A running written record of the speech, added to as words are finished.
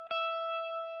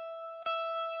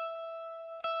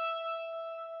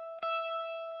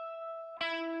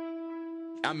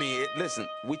I mean, listen,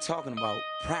 we talking about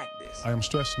practice. I am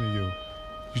stressing to you.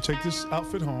 You take this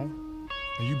outfit home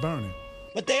and you burn it.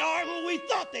 But they are who we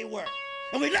thought they were,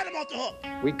 and we let them off the hook.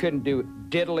 We couldn't do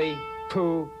diddly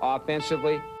poo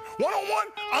offensively. One-on-one,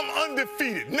 I'm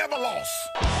undefeated, never lost.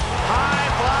 High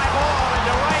fly ball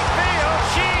into right field.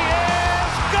 She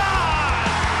is gone.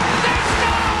 They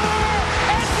score!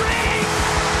 It's Reed!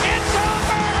 It's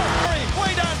over!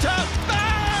 Way downtown.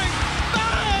 Bang!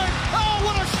 Bang! Oh,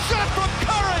 what a shot from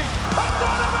Curry! And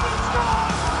Donovan has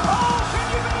scored! Oh, can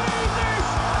you believe this?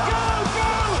 Go,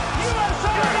 go! USA!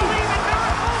 Do you believe in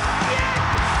miracles?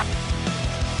 Yes!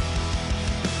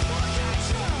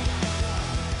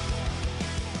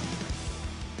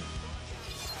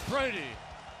 Brady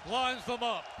lines them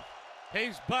up.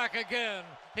 He's back again.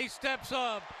 He steps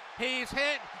up. He's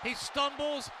hit. He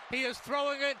stumbles. He is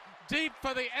throwing it deep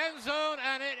for the end zone,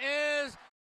 and it is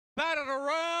batted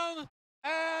around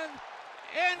and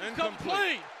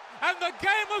incomplete. And the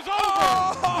game is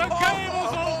over. The game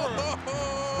is over.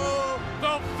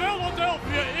 The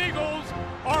Philadelphia Eagles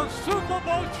are Super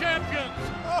Bowl champions.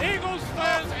 Eagles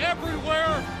fans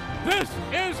everywhere, this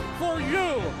is for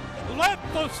you. Let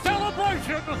the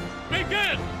celebration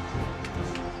begin.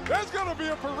 There's gonna be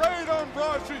a parade on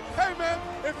Broad Street. Hey man,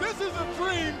 if this is a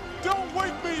dream, don't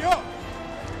wake me up.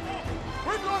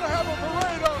 We're gonna have a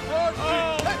parade on Broad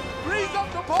Street. Hey, grease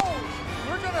up the poles.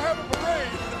 We're gonna have a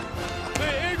parade.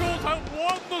 The Eagles have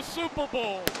won the Super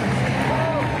Bowl.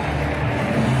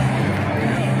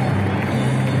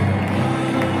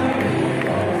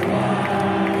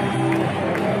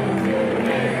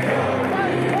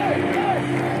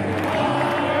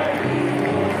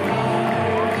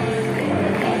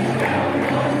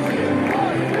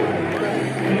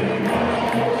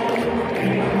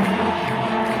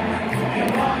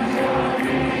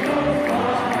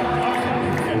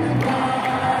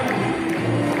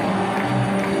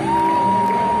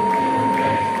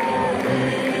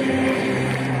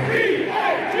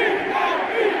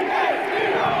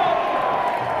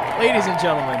 Ladies and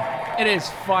gentlemen, it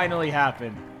has finally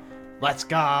happened. Let's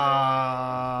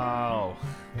go!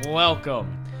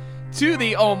 Welcome to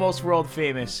the almost world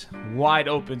famous Wide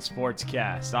Open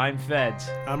Sportscast. I'm Feds.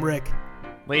 I'm Rick.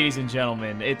 Ladies and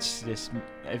gentlemen, it's this.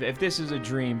 If this is a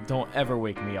dream, don't ever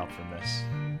wake me up from this.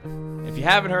 If you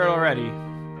haven't heard already,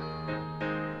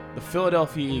 the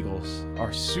Philadelphia Eagles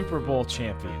are Super Bowl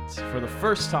champions for the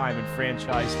first time in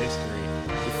franchise history,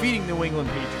 defeating New England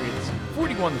Patriots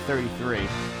 41-33.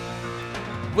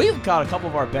 We've got a couple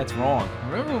of our bets wrong.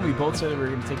 Remember when we both said that we were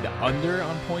going to take the under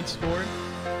on points scored?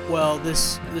 Well,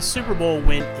 this Super Bowl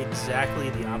went exactly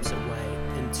the opposite way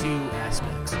in two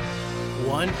aspects.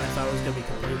 One, I thought it was going to be a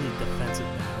completely defensive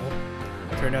battle.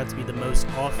 It turned out to be the most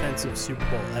offensive Super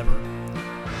Bowl ever.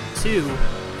 Two,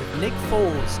 if Nick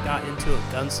Foles got into a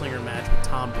gunslinger match with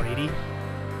Tom Brady,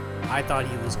 I thought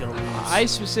he was going to lose. I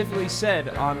specifically said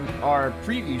on our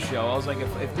preview show, I was like,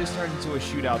 if this turned into a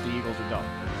shootout, the Eagles are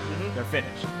done. They're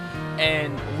finished.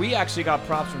 And we actually got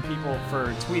props from people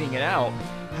for tweeting it out.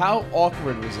 How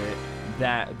awkward was it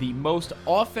that the most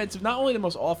offensive, not only the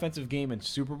most offensive game in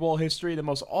Super Bowl history, the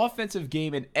most offensive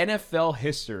game in NFL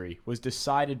history was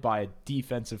decided by a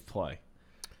defensive play?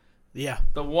 Yeah.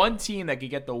 The one team that could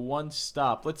get the one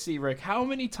stop. Let's see, Rick, how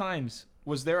many times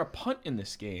was there a punt in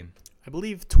this game? I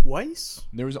believe twice.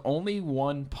 There was only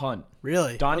one punt.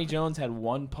 Really? Donnie Jones had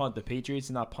one punt. The Patriots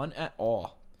did not punt at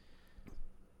all.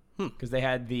 Because they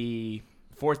had the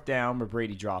fourth down where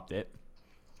Brady dropped it.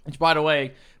 Which, by the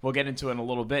way, we'll get into in a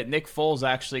little bit. Nick Foles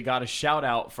actually got a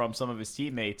shout-out from some of his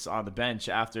teammates on the bench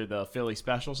after the Philly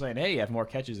special saying, hey, you have more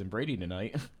catches than Brady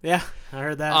tonight. Yeah, I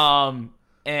heard that.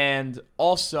 And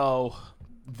also,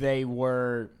 they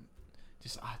were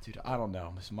just, dude, I don't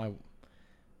know.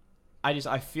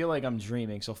 I feel like I'm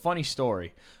dreaming. So, funny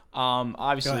story.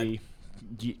 Obviously,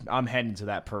 I'm heading to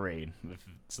that parade.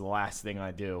 It's the last thing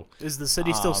I do. Is the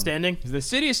city still standing? The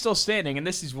city is still standing, and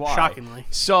this is why. Shockingly.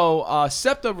 So,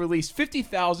 SEPTA released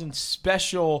 50,000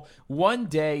 special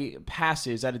one-day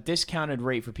passes at a discounted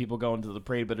rate for people going to the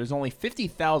parade, but there's only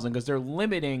 50,000 because they're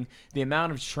limiting the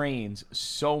amount of trains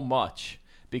so much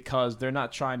because they're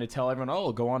not trying to tell everyone,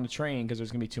 oh, go on the train because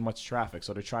there's going to be too much traffic.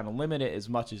 So they're trying to limit it as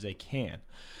much as they can.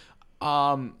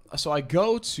 So I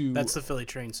go to... That's the Philly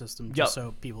train system, just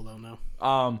so people don't know.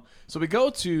 So I go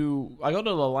to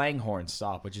the Langhorne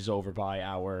stop, which is over by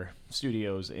our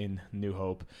studios in New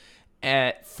Hope,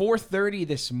 at 4:30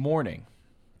 this morning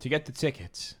to get the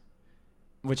tickets,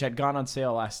 which had gone on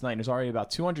sale last night. There's already about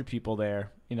 200 people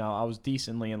there. You know, I was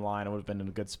decently in line. I would have been in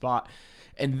a good spot.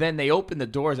 And then they open the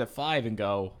doors at 5 and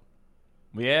go,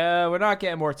 yeah, we're not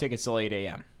getting more tickets till 8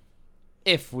 a.m.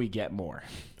 If we get more.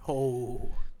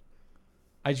 Oh.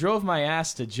 I drove my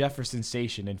ass to Jefferson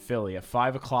Station in Philly at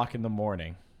 5 o'clock in the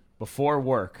morning before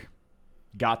work.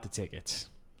 Got the tickets.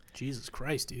 Jesus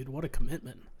Christ, dude. What a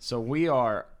commitment. So we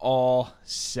are all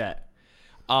set.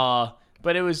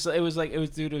 But it was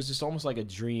just almost like a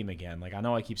dream again. Like, I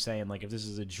know I keep saying, like, if this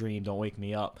is a dream, don't wake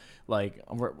me up. Like,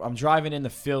 I'm driving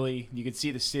into Philly. You can see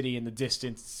the city in the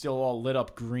distance. It's still all lit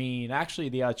up green. Actually,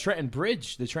 the Trenton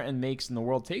Bridge, the Trenton Makes and the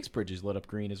World Takes Bridge is lit up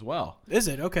green as well. Is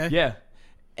it? Okay. Yeah.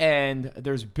 And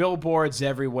there's billboards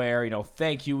everywhere,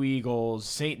 thank you, Eagles.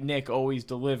 St. Nick always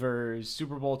delivers,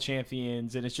 Super Bowl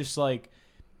champions. And it's just like,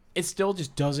 it still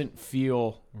just doesn't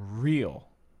feel real.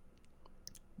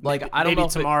 Like, I don't know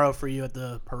if tomorrow for you at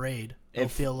the parade, it'll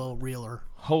feel a little realer.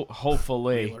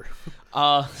 Hopefully.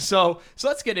 So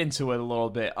let's get into it a little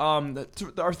bit.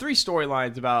 Our three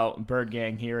storylines about Bird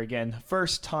Gang here again.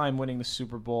 First time winning the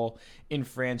Super Bowl in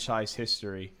franchise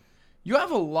history. You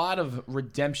have a lot of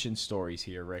redemption stories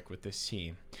here, Rick, with this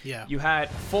team. Yeah. You had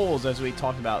Foles, as we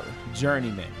talked about,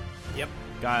 journeyman. Yep.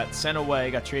 Got sent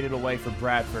away, got traded away for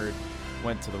Bradford.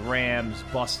 Went to the Rams,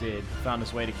 busted, found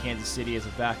his way to Kansas City as a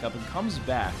backup, and comes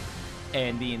back.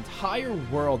 And the entire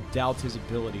world doubts his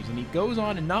abilities. And he goes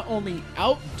on and not only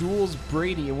outduels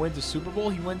Brady and wins the Super Bowl,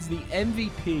 he wins the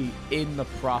MVP in the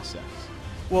process.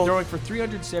 Well, throwing for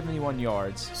 371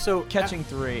 yards, catching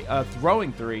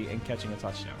throwing 3, and catching a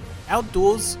touchdown.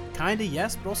 Outduels, kind of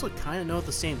yes, but also kind of no at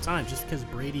the same time, just because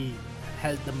Brady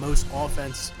had the most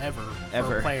offense ever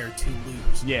for a player to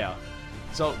lose. Yeah.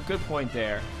 So, good point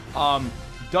there.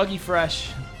 Dougie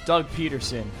Fresh, Doug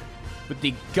Peterson, with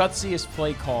the gutsiest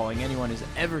play calling anyone has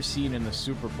ever seen in the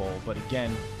Super Bowl, but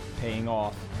again, paying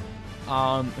off.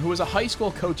 Who was a high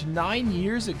school coach 9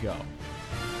 years ago,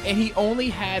 and he only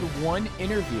had one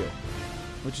interview,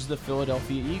 which is the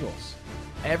Philadelphia Eagles.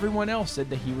 Everyone else said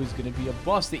that he was going to be a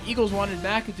bust. The Eagles wanted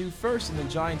McAdoo first, and the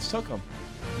Giants took him.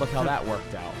 Look how that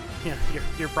worked out. Yeah,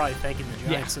 you're probably thanking the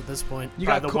Giants at this point. You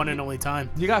got the one and only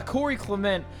time. You got Corey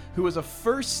Clement, who was a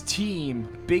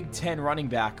first-team Big Ten running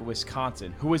back at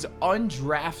Wisconsin, who was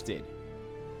undrafted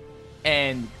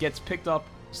and gets picked up,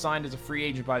 signed as a free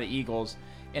agent by the Eagles,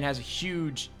 and has a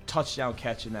huge touchdown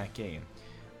catch in that game.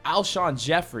 Alshon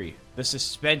Jeffrey, the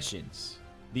suspensions,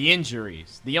 the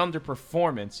injuries, the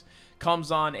underperformance,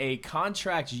 comes on a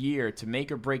contract year to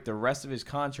make or break the rest of his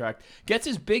contract, gets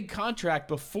his big contract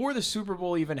before the Super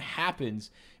Bowl even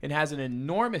happens, and has an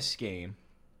enormous game.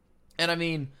 And I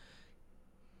mean,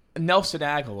 Nelson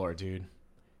Aguilar, dude.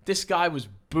 This guy was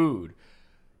booed.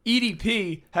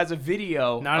 EDP has a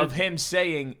video of him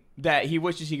saying that he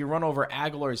wishes he could run over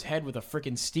Aguilar's head with a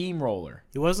freaking steamroller.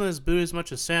 He wasn't as booed as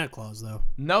much as Santa Claus, though.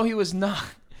 No, he was not.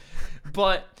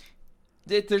 But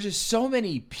there's just so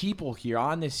many people here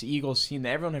on this Eagles team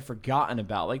that everyone had forgotten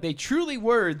about. Like, they truly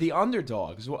were the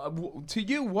underdogs. To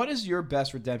you, what is your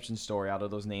best redemption story out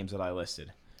of those names that I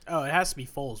listed? Oh, it has to be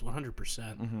Foles, 100%.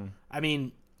 Mm-hmm. I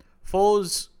mean,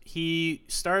 Foles, he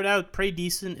started out pretty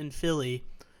decent in Philly,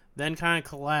 then kind of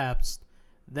collapsed,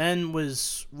 then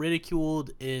was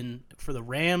ridiculed for the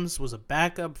Rams, was a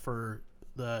backup for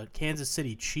the Kansas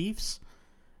City Chiefs.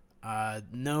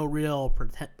 No real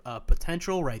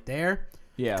potential right there.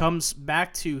 Yeah. Comes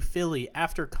back to Philly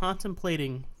after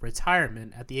contemplating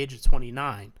retirement at the age of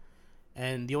 29.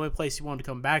 And the only place he wanted to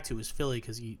come back to was Philly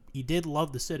because he did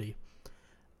love the city.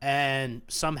 And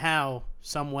somehow,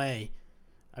 some way,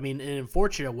 I mean, in an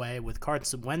unfortunate way with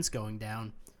Carson Wentz going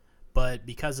down, but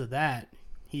because of that,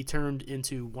 he turned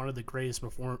into one of the greatest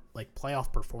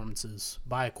playoff performances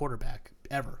by a quarterback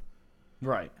ever.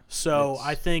 Right. So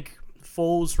I think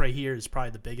Foles right here is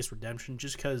probably the biggest redemption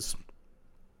just because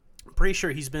I'm pretty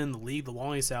sure he's been in the league the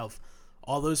longest out of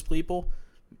all those people,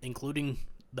 including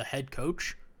the head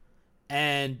coach,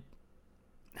 and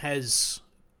has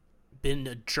been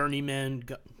a journeyman,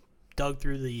 dug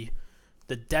through the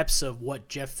depths of what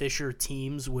Jeff Fisher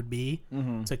teams would be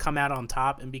to come out on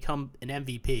top and become an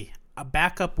MVP. A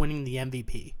backup winning the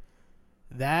MVP.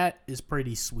 That is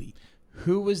pretty sweet.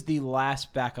 Who was the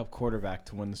last backup quarterback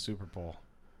to win the Super Bowl?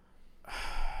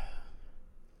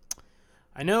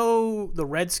 I know the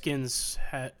Redskins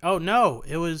had... Oh, no.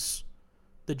 It was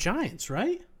the Giants,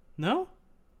 right? No?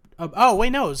 Oh,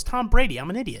 wait, no. It was Tom Brady. I'm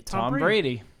an idiot. Tom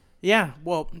Brady. Yeah,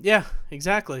 well, yeah,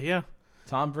 exactly, yeah.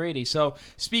 Tom Brady. So,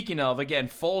 speaking of, again,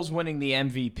 Foles winning the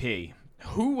MVP.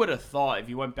 Who would have thought if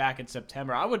you went back in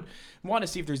September? I would want to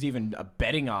see if there's even a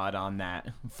betting odd on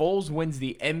that. Foles wins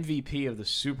the MVP of the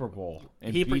Super Bowl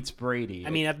and beats Brady.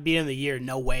 I mean, at the beginning of the year,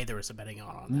 no way there was a betting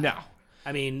odd on that. No.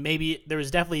 I mean, maybe there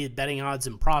was definitely betting odds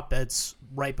and prop bets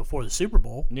right before the Super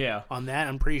Bowl. Yeah. On that,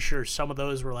 I'm pretty sure some of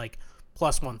those were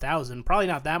plus 1,000. Probably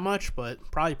not that much, but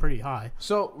probably pretty high.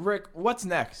 So, Rick, what's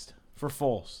next for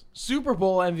Foles? Super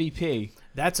Bowl MVP.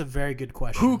 That's a very good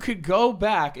question. Who could go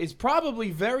back, is probably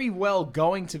very well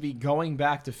going to be going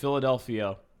back to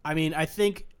Philadelphia. I mean, I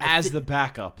think as the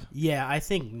backup. Yeah, I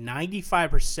think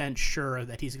 95% sure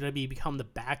that he's going to become the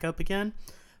backup again.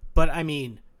 But I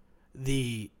mean,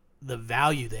 the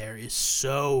value there is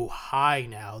so high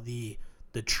now. The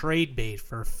trade bait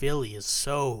for Philly is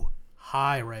so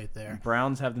high right there.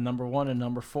 Browns have the number 1 and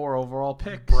number 4 overall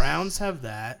pick. Browns have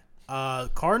that.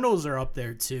 Cardinals are up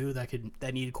there too.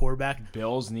 That need a quarterback.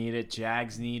 Bills need it.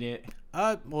 Jags need it.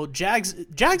 Well, Jags is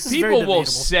very debatable. People will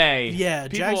say. Yeah,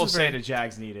 people Jags will say the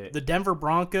Jags need it. The Denver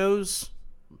Broncos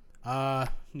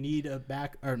need a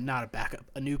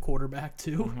new quarterback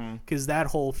too, because that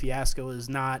whole fiasco is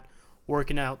not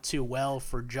working out too well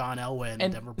for John Elway and the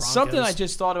Denver Broncos. Something I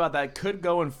just thought about that could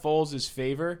go in Foles'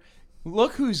 favor.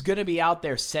 Look who's going to be out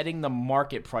there setting the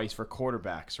market price for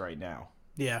quarterbacks right now.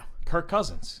 Yeah. Kirk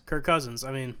Cousins.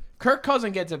 I mean, Kirk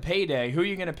Cousins gets a payday. Who are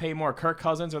you going to pay more, Kirk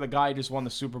Cousins or the guy who just won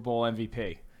the Super Bowl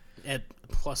MVP?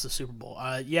 Plus the Super Bowl.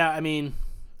 Yeah, I mean,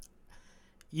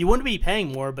 you wouldn't be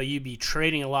paying more, but you'd be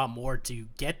trading a lot more to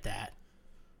get that.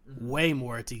 Way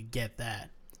more to get that.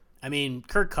 I mean,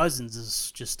 Kirk Cousins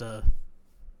is just a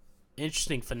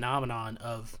interesting phenomenon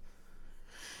of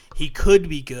he could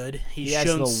be good. He has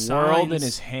the world in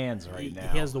his hands right now.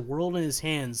 He has the world in his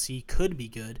hands. He could be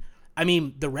good. I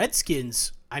mean, the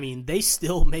Redskins, they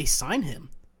still may sign him,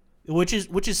 which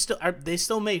is still they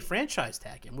still may franchise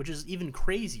tag him, which is even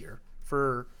crazier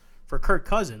for Kirk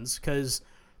Cousins, because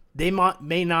they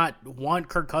may not want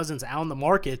Kirk Cousins out on the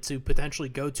market to potentially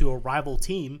go to a rival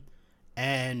team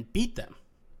and beat them.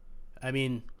 I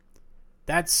mean,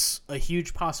 that's a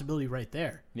huge possibility right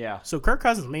there. Yeah. So Kirk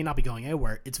Cousins may not be going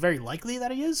anywhere. It's very likely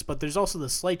that he is, but there's also the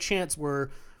slight chance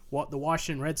where the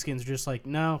Washington Redskins are just like,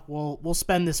 no, we'll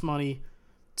spend this money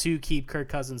to keep Kirk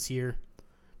Cousins here,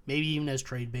 maybe even as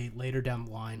trade bait later down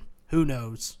the line. Who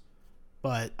knows?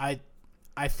 But I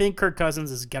think Kirk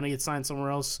Cousins is going to get signed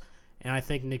somewhere else, and I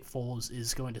think Nick Foles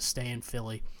is going to stay in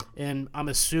Philly. And I'm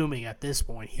assuming at this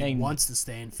point he wants to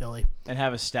stay in Philly. And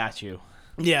have a statue.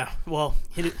 Yeah, well,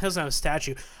 he doesn't have a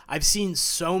statue. I've seen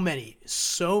so many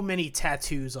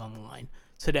tattoos online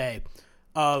today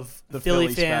of the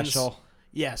Philly fans. Special.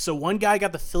 Yeah, so one guy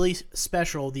got the Philly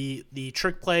special, the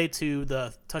trick play to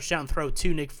the touchdown throw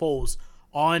to Nick Foles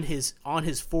on his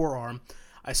forearm.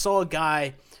 I saw a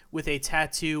guy with a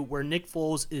tattoo where Nick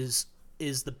Foles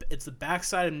is the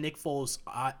backside of Nick Foles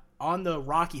on the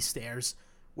Rocky stairs,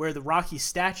 where the Rocky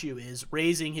statue is,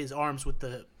 raising his arms with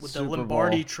the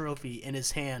Lombardi Trophy in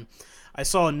his hand. I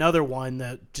saw another one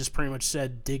that just pretty much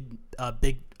said Big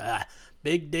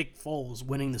Dick Foles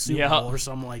winning the Super Bowl or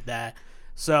something like that.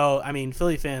 So, I mean,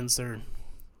 Philly fans,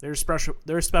 they're special.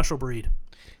 They're a special breed.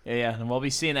 Yeah, and we'll be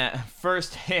seeing that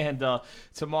firsthand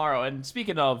tomorrow. And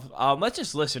speaking of, let's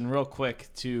just listen real quick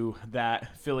to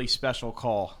that Philly special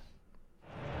call.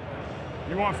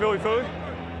 You want Philly?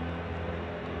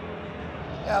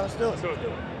 Yeah, let's do it.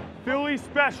 Philly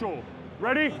special.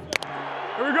 Ready? Here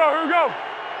we go.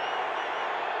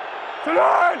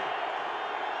 Tonight!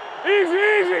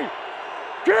 Easy!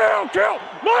 Kill!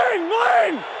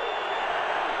 Lane!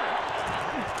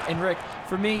 And Rick,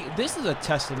 for me, this is a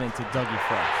testament to Dougie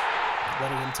Fresh.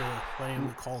 Letting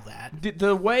him call that.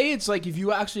 The way it's like, if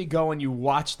you actually go and you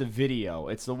watch the video,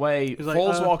 it's the way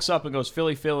Foles walks up and goes,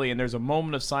 Philly, and there's a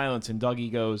moment of silence, and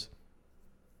Dougie goes,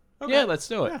 okay. Yeah, let's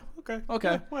do it. Yeah,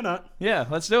 okay. Yeah, why not? Yeah,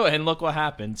 let's do it. And look what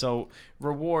happened. So,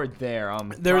 reward there.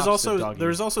 There's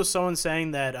also someone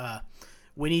saying that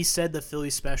when he said the Philly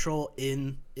special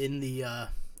in the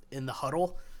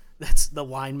huddle, that's the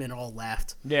linemen all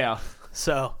laughed. Yeah.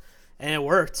 So, and it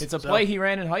worked. It's a play he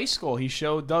ran in high school. He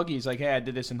showed Dougie. He's like, hey, I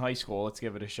did this in high school. Let's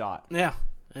give it a shot. Yeah.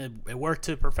 It worked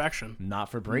to perfection. Not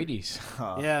for Brady's.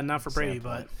 Yeah, not for Brady,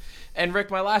 but... And,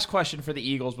 Rick, my last question for the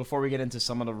Eagles before we get into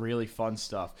some of the really fun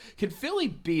stuff. Can Philly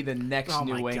be the next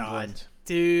New England? God.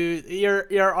 Dude,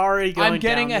 you're already going I'm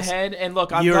getting down ahead, and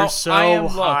look, I am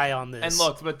high on this. And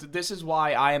look, but this is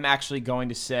why I am actually going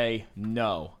to say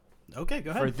no. Okay,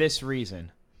 go ahead. For this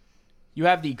reason. You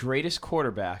have the greatest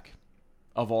quarterback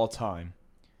of all time,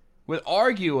 with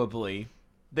arguably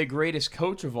the greatest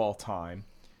coach of all time,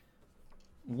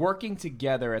 working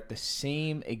together at the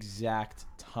same exact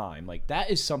time. Like, that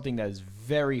is something that is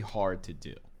very hard to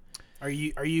do. Are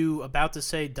you about to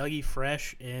say Dougie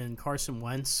Fresh and Carson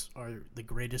Wentz are the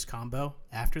greatest combo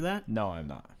after that? No, I'm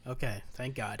not. Okay,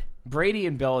 thank God. Brady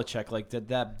and Belichick, like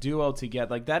that duo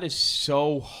together, like that is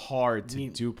so hard to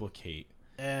duplicate.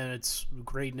 and it's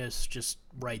greatness just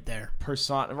right there.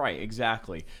 Right,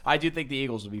 exactly. I do think the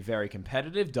Eagles will be very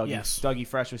competitive. Dougie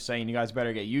Fresh was saying you guys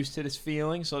better get used to this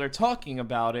feeling, so they're talking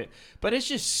about it, but it's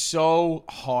just so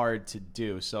hard to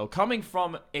do. So coming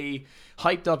from a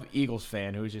hyped up Eagles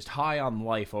fan who is just high on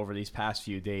life over these past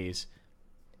few days,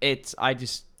 it's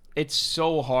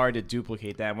so hard to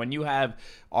duplicate that when you have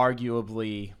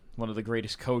arguably one of the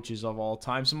greatest coaches of all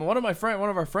time. So one of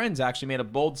our friends actually made a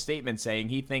bold statement saying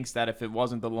he thinks that if it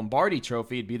wasn't the Lombardi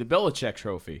Trophy, it'd be the Belichick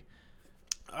Trophy.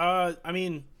 I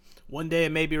mean, one day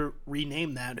it may be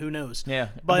renamed that. Who knows? Yeah,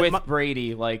 but with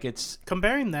Brady, it's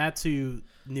comparing that to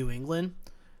New England.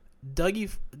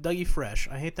 Dougie Fresh.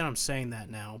 I hate that I'm saying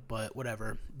that now, but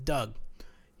whatever. Doug,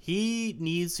 he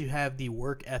needs to have the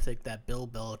work ethic that Bill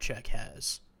Belichick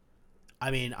has. I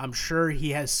mean, I'm sure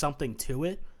he has something to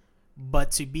it.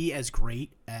 But to be as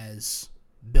great as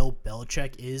Bill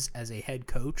Belichick is as a head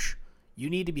coach, you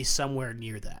need to be somewhere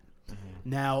near that. Mm-hmm.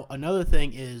 Now, another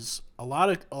thing is a lot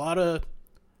of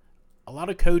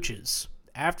coaches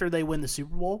after they win the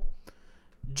Super Bowl,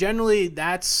 generally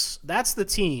that's the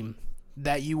team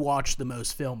that you watch the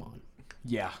most film on.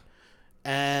 Yeah.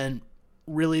 And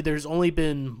really there's only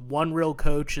been one real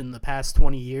coach in the past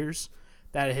 20 years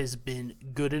that has been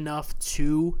good enough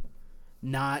to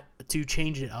not to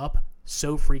change it up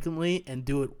so frequently and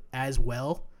do it as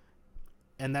well,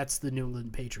 and that's the New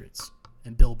England Patriots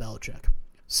and Bill Belichick.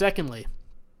 Secondly,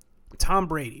 Tom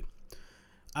Brady.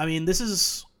 I mean, this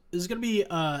is going to be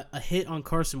a hit on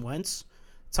Carson Wentz.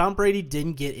 Tom Brady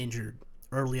didn't get injured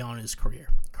early on in his career.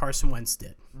 Carson Wentz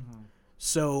did.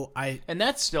 Mm-hmm. And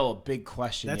that's still a big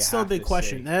question. That's still a big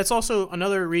question. And that's also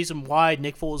another reason why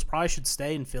Nick Foles probably should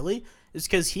stay in Philly, is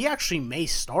because he actually may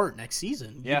start next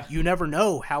season. Yeah. You never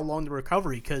know how long the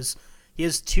recovery, because he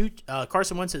has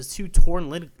Carson Wentz has two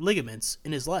torn ligaments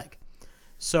in his leg.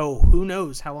 So who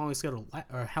knows how long it's going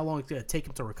to take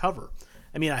him to recover.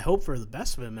 I mean, I hope for the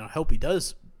best of him, and I hope he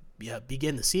does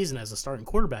begin the season as a starting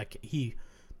quarterback. He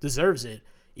deserves it,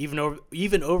 even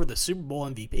over the Super Bowl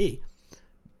MVP.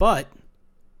 But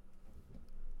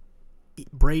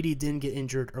Brady didn't get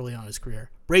injured early on in his career.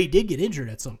 Brady did get injured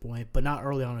at some point, but not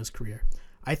early on in his career.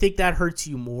 I think that hurts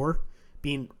you more,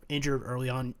 being injured early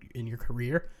on in your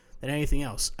career, than anything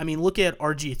else. I mean, look at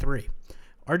RG3.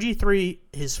 RG3,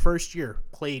 his first year,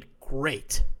 played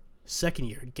great. Second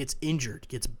year, gets injured,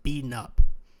 gets beaten up.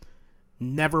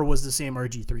 Never was the same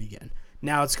RG3 again.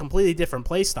 Now, it's completely different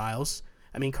play styles.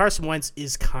 I mean, Carson Wentz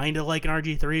is kind of like an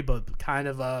RG3, but kind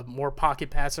of a more pocket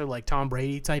passer, like Tom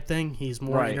Brady type thing. He's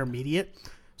more intermediate,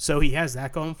 so he has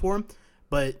that going for him.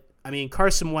 But, I mean,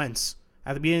 Carson Wentz,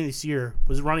 at the beginning of this year,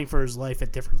 was running for his life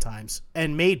at different times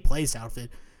and made plays out of it.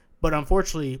 But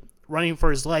unfortunately, running for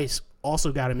his life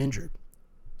also got him injured.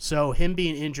 So him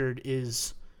being injured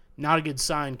is not a good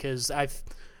sign, because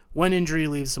one injury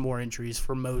leads to more injuries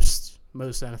for most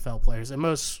NFL players and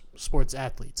most sports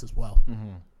athletes as well.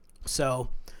 Mm-hmm. So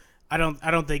I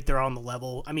don't think they're on the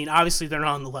level. I mean, obviously they're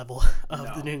not on the level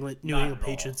of the New England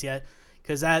Patriots yet,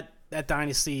 because that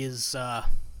dynasty is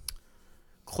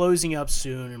closing up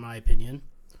soon, in my opinion,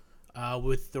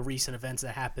 with the recent events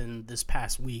that happened this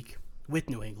past week with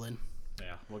New England.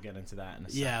 Yeah, we'll get into that in a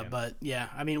second. Yeah, but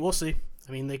I mean, we'll see.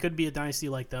 I mean, they could be a dynasty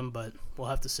like them, but we'll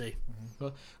have to see. Mm-hmm.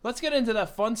 Well, let's get into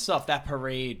that fun stuff, that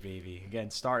parade, baby. Again,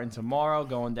 starting tomorrow,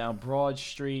 going down Broad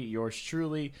Street. Yours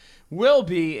truly will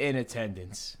be in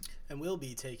attendance. And we'll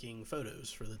be taking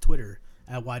photos for the Twitter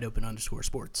at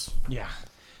 @wideopen_sports. Yeah.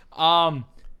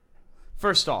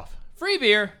 First off, free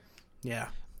beer. Yeah.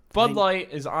 Bud Light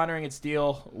is honoring its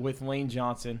deal with Lane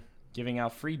Johnson, giving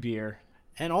out free beer.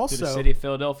 And also, to the city of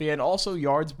Philadelphia, and also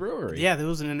Yards Brewery. Yeah, there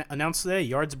was an announced today.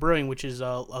 Yards Brewing, which is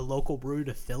a local brewery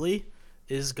to Philly,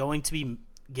 is going to be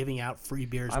giving out free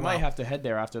beer as well. I might have to head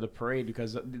there after the parade,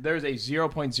 because there's a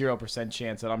 0.0%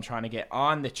 chance that I'm trying to get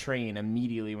on the train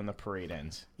immediately when the parade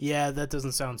ends. Yeah, that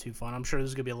doesn't sound too fun. I'm sure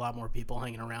there's going to be a lot more people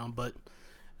hanging around, but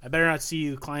I better not see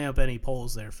you climb up any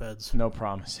poles there, Feds. No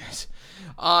promises.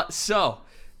 So,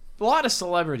 a lot of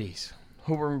celebrities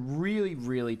who were really,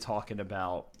 really talking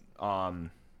about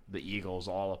the Eagles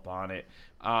all up on it.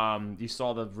 You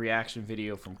saw the reaction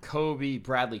video from Kobe.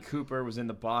 Bradley Cooper was in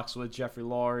the box with Jeffrey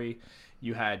Lurie.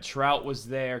 You had Trout was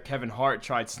there. Kevin Hart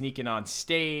tried sneaking on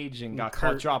stage and got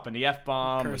caught dropping the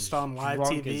F-bomb. Cursed on live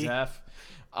drunk TV. As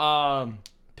F.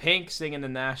 Pink singing the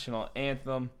national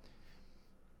anthem.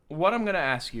 What I'm going to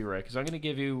ask you, Rick, is I'm going to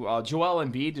give you Joel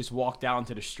Embiid just walked down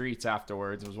to the streets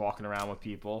afterwards and was walking around with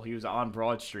people. He was on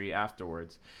Broad Street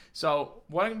afterwards. So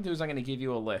what I'm going to do is I'm going to give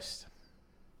you a list.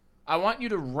 I want you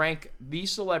to rank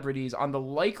these celebrities on the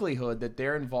likelihood that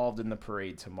they're involved in the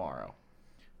parade tomorrow.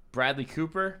 Bradley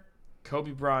Cooper,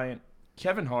 Kobe Bryant,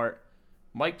 Kevin Hart,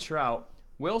 Mike Trout,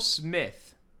 Will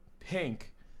Smith,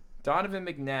 Pink, Donovan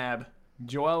McNabb,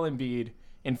 Joel Embiid,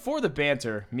 and for the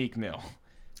banter, Meek Mill.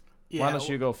 Yeah, Why don't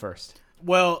you go first?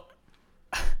 Well,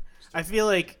 I feel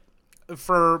like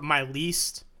for my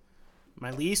least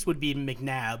would be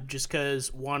McNabb, just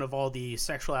because one of all the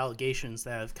sexual allegations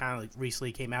that have kind of like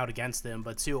recently came out against him,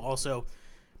 but two, also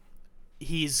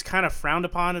he's kind of frowned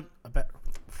upon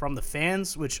from the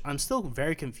fans, which I'm still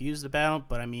very confused about,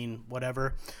 but I mean,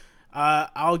 whatever.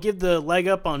 I'll give the leg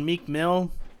up on Meek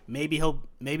Mill. Maybe they'll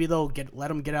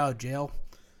let him get out of jail.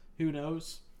 Who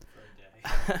knows?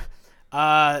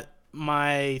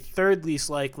 My third least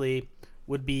likely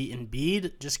would be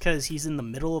Embiid, just because he's in the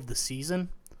middle of the season.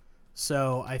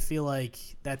 So I feel like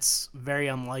that's very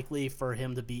unlikely for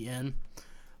him to be in.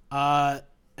 And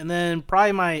then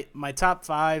probably my top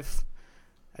 5,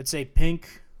 I'd say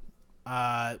Pink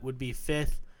would be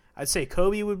 5th. I'd say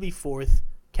Kobe would be 4th.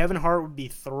 Kevin Hart would be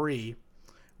 3.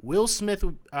 Will Smith,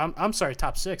 I'm sorry,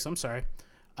 top 6. I'm sorry.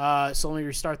 So let me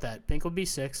restart that. Pink would be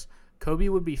 6. Kobe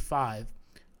would be 5.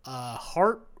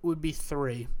 Hart would be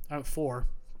 4.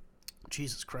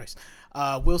 Jesus Christ.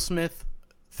 Will Smith,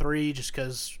 3, just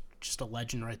because, just a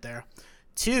legend right there.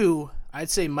 2, I'd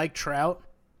say Mike Trout.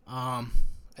 I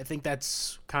think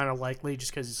that's kind of likely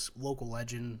just because he's local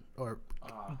legend, or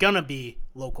gonna be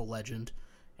local legend,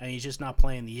 and he's just not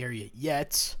playing the area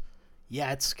yet,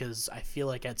 because I feel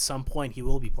like at some point he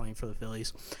will be playing for the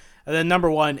Phillies. And then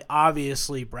number 1,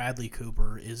 obviously Bradley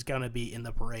Cooper is gonna be in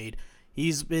the parade.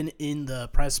 He's been in the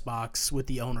press box with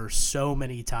the owner so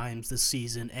many times this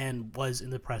season and was in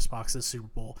the press box this Super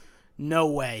Bowl. No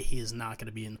way he is not going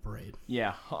to be in the parade.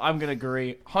 Yeah, I'm going to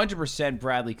agree. 100%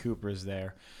 Bradley Cooper is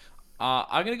there.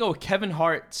 I'm going to go with Kevin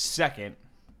Hart 2nd,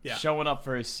 showing up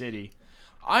for his city.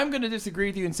 I'm going to disagree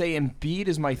with you and say Embiid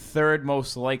is my 3rd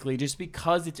most likely just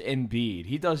because it's Embiid.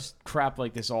 He does crap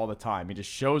like this all the time. He just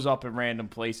shows up in random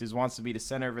places, wants to be the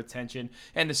center of attention,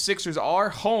 and the Sixers are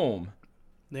home.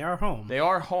 They are home. They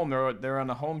are home. They're on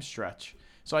the home stretch.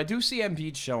 So I do see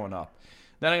Embiid showing up.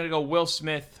 Then I'm going to go Will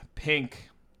Smith, Pink,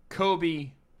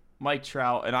 Kobe, Mike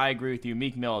Trout, and I agree with you.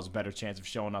 Meek Mill has a better chance of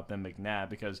showing up than McNabb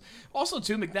because also,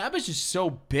 too, McNabb is just so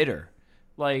bitter.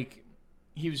 Like,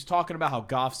 he was talking about how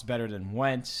Goff's better than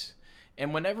Wentz,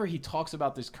 and whenever he talks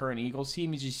about this current Eagles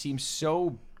team, he just seems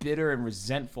so bitter and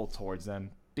resentful towards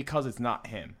them because it's not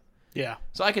him. Yeah.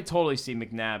 So I could totally see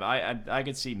McNabb. I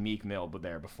could see Meek Mill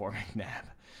there before McNabb.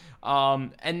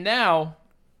 And now,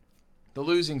 the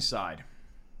losing side,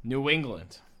 New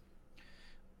England.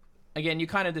 Again, you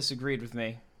kind of disagreed with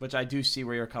me, which I do see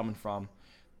where you're coming from.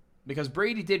 Because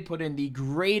Brady did put in the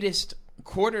greatest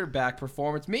quarterback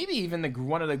performance, maybe even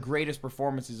one of the greatest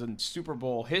performances in Super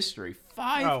Bowl history.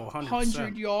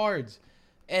 500 yards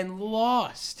and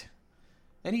lost.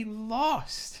 And he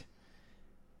lost.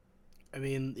 I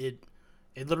mean,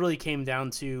 it literally came down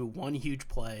to one huge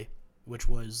play, which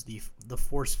was the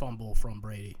forced fumble from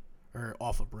Brady, or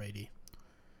off of Brady.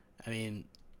 I mean,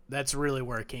 that's really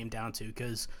where it came down to,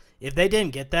 because if they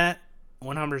didn't get that,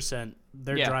 100%,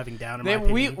 they're driving down, in my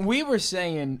opinion. We were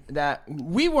saying that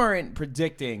we weren't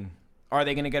predicting, are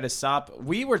they going to get a stop?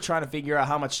 We were trying to figure out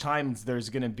how much time there's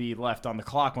going to be left on the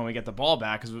clock when we get the ball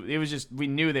back, because it was just, we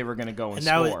knew they were going to go and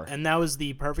score. That was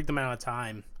the perfect amount of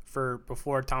time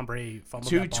before Tom Brady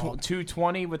fumbled that ball.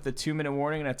 2:20 with the 2-minute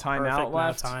warning and a timeout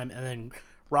left. Time, and then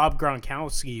Rob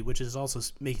Gronkowski, which is also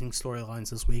making storylines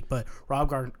this week, but Rob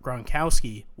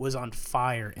Gronkowski was on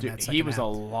fire in that second He was half.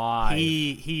 alive.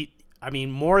 I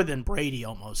mean, more than Brady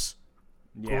almost.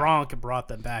 Yeah. Gronk brought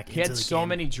them back into the game. He had so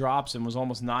many drops and was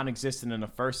almost non-existent in the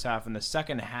first half. In the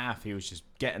second half, he was just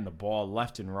getting the ball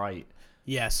left and right.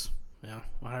 Yes. Yeah,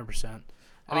 100%.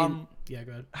 I mean, yeah,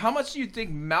 go ahead. How much do you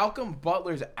think Malcolm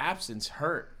Butler's absence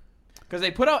hurt? Because they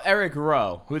put out Eric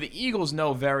Rowe, who the Eagles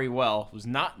know very well was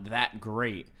not that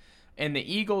great. And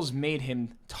the Eagles made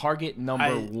him target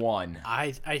number 1.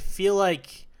 I feel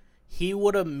like he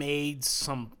would have made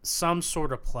some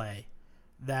sort of play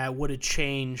that would have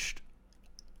changed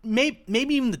maybe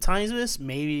even the tiniest,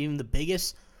 maybe even the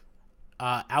biggest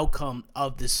outcome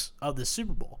of this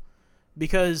Super Bowl,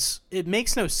 because it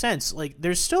makes no sense. Like,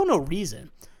 there's still no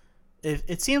reason.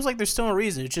 It seems like there's still no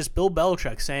reason. It's just Bill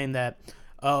Belichick saying that,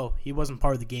 oh, he wasn't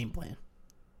part of the game plan,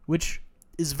 which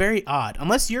is very odd.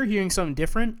 Unless you're hearing something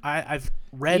different. I've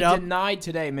read up. He denied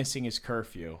today missing his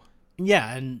curfew.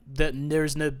 Yeah, and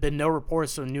there's been no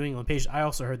reports from the New England Patriots. I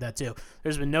also heard that too.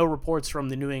 There's been no reports from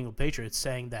the New England Patriots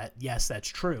saying that, yes, that's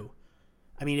true.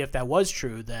 I mean, if that was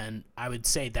true, then I would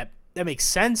say that makes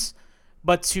sense.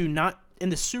 But to not, in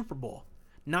the Super Bowl,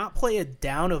 not play a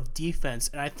down of defense,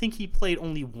 and I think he played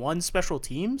only one special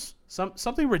teams,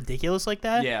 something ridiculous like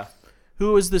that. Yeah.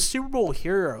 who was the Super Bowl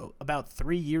hero about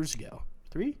 3 years ago.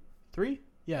 Three?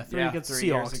 Yeah, three against the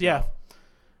Seahawks. Yeah.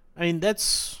 I mean,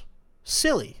 that's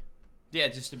silly. Yeah,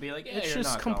 just to be like, it's you're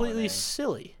just not completely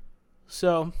silly.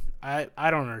 So I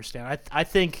don't understand. I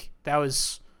think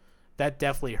that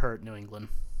definitely hurt New England.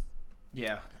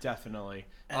 Yeah, definitely.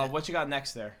 What you got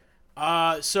next there?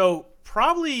 So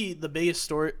probably the biggest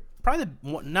story,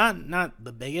 not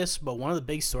the biggest, but one of the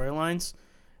big storylines.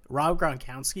 Rob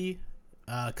Gronkowski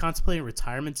contemplating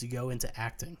retirement to go into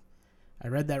acting. I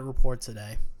read that report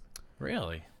today.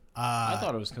 Really? I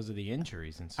thought it was because of the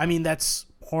injuries and stuff. I mean, that's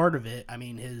part of it. I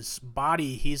mean, his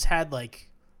body, he's had like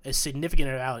a significant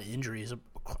amount of injuries.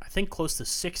 I think close to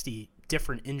 60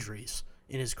 different injuries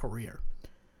in his career.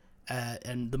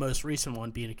 And the most recent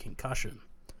one being a concussion.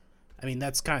 I mean,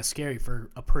 that's kind of scary for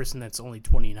a person that's only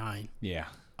 29. Yeah.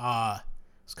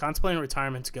 He's contemplating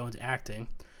retirement to go into acting.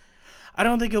 I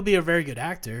don't think he'll be a very good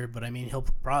actor, but I mean, he'll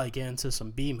probably get into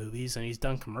some B movies, and he's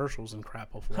done commercials and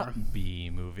crap before. B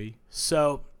movie.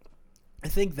 So I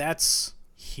think that's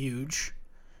huge.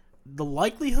 The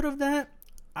likelihood of that,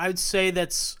 I would say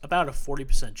that's about a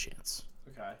 40% chance.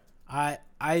 Okay.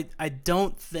 I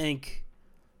don't think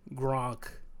Gronk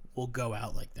will go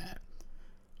out like that.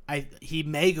 He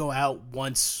may go out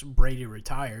once Brady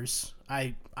retires.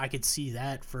 I could see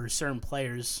that for certain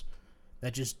players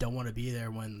that just don't want to be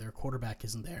there when their quarterback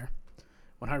isn't there.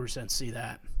 100% see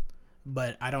that.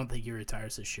 But I don't think he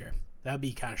retires this year. That would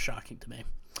be kind of shocking to me.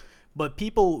 But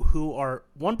people who are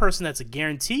 – one person that's a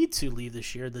guaranteed to leave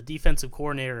this year, the defensive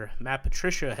coordinator, Matt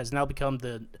Patricia, has now become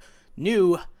the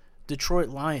new Detroit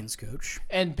Lions coach.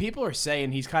 And people are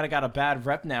saying he's kind of got a bad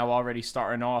rep now already,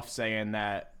 starting off saying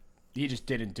that he just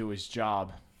didn't do his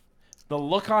job. The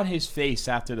look on his face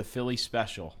after the Philly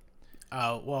special.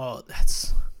 Oh, well,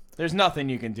 that's – there's nothing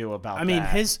you can do about that. I mean,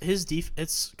 his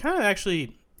it's kind of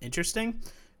actually interesting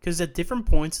because at different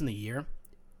points in the year,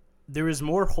 there was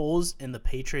more holes in the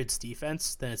Patriots'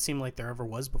 defense than it seemed like there ever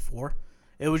was before.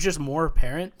 It was just more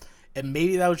apparent, and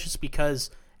maybe that was just because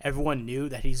everyone knew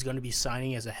that he's going to be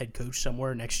signing as a head coach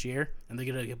somewhere next year, and they're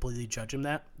going to completely judge him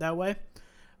that way.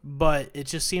 But it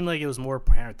just seemed like it was more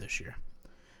apparent this year.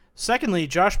 Secondly,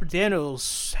 Josh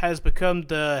McDaniels has become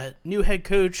the new head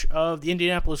coach of the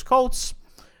Indianapolis Colts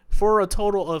for a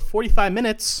total of 45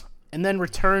 minutes and then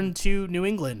returned to New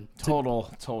England.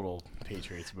 Total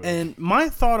Patriots move. And my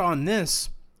thought on this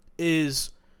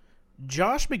is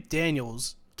Josh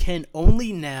McDaniels can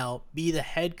only now be the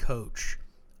head coach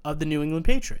of the New England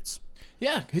Patriots.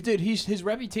 Yeah, dude, his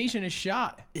reputation is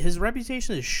shot. His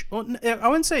reputation is I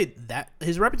wouldn't say that.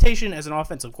 His reputation as an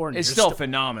offensive coordinator is still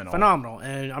phenomenal. Phenomenal,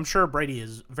 and I'm sure Brady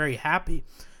is very happy.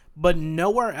 But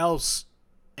nowhere else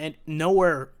and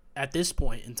nowhere at this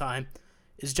point in time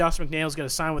is Josh McDaniels going to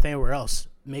sign with anywhere else.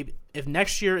 Maybe if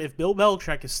Bill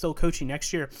Belichick is still coaching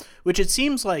next year, which it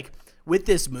seems like with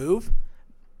this move,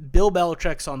 Bill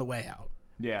Belichick's on the way out.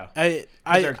 Yeah, it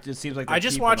seems like I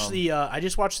just watched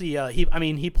the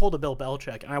he pulled a Bill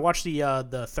Belichick, and I watched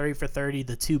the 30 for 30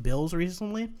 the two Bills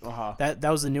recently. That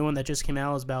was the new one that just came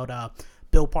out. It was about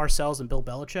Bill Parcells and Bill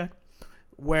Belichick,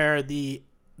 where the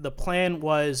plan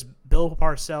was Bill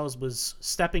Parcells was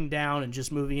stepping down and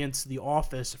just moving into the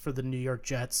office for the New York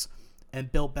Jets,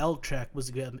 and Bill Belichick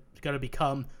was going to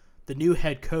become the new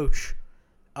head coach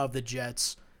of the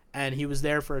Jets, and he was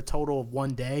there for a total of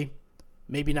 1 day.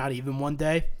 Maybe not even 1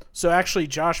 day. So actually,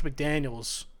 Josh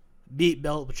McDaniels beat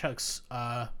Belichick's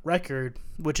record,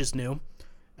 which is new.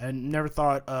 And never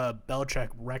thought a Belichick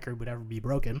record would ever be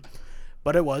broken,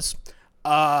 but it was.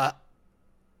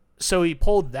 So he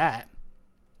pulled that,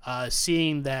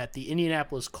 seeing that the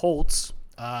Indianapolis Colts,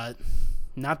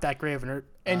 not that great of an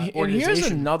and here's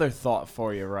another thought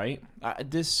for you, right?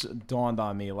 This dawned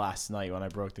on me last night when I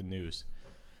broke the news.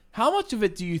 How much of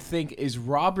it do you think is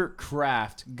Robert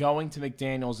Kraft going to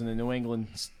McDaniels and the New England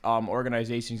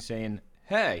organization saying,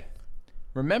 hey,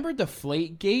 remember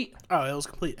Deflategate? Oh, it was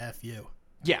complete FU.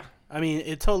 Yeah. I mean,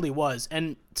 it totally was.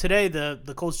 And today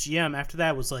the Colts GM after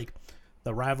that was like,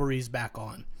 the rivalry's back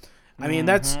on. I mean,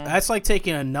 that's like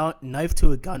taking a knife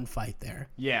to a gunfight there.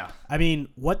 Yeah. I mean,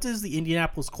 what does the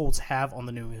Indianapolis Colts have on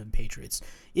the New England Patriots?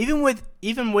 Even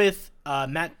with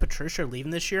Matt Patricia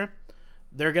leaving this year,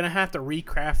 they're going to have to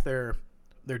recraft their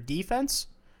defense,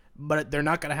 but they're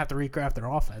not going to have to recraft their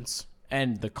offense.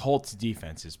 And the Colts'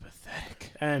 defense is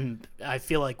pathetic. And I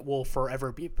feel like will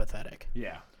forever be pathetic.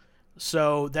 Yeah.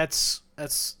 So that's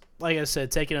like I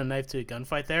said, taking a knife to a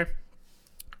gunfight there.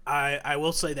 I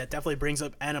will say that definitely brings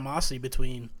up animosity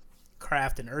between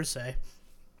Kraft and Irsay.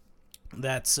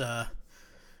 That's an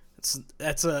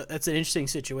interesting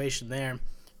situation there.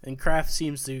 And Kraft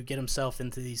seems to get himself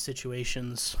into these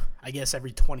situations, I guess,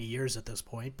 every 20 years at this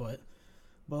point. But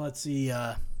let's see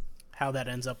how that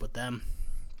ends up with them.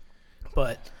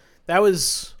 But that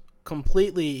was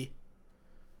completely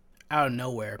out of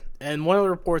nowhere. And one of the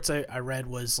reports I read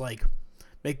was, like,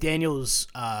 McDaniel's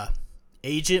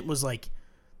agent was like,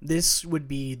 this would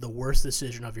be the worst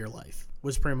decision of your life,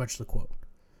 was pretty much the quote.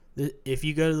 If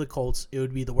you go to the Colts, it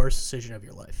would be the worst decision of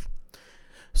your life.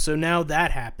 So now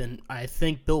that happened, I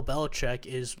think Bill Belichick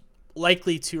is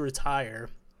likely to retire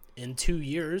in 2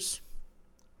 years.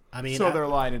 I mean, so they're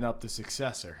lining up the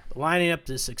successor.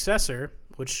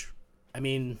 Which, I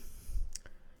mean,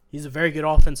 he's a very good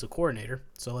offensive coordinator.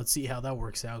 So let's see how that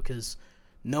works out, because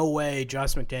no way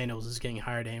Josh McDaniels is getting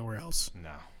hired anywhere else.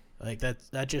 No. Like,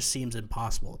 that just seems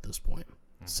impossible at this point.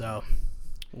 Mm-hmm. So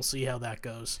we'll see how that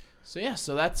goes.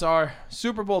 So that's our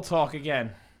Super Bowl talk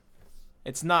again.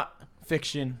 It's not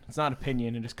fiction. It's not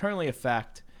opinion. It is currently a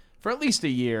fact. For at least a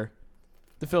year,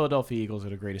 the Philadelphia Eagles are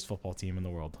the greatest football team in the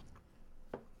world.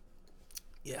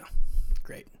 Yeah,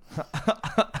 great.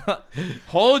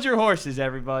 Hold your horses,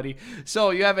 everybody. So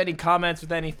you have any comments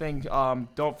with anything,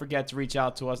 don't forget to reach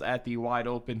out to us at the Wide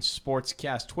Open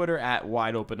Sportscast Twitter at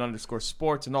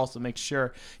wideopen_sports, and also make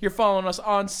sure you're following us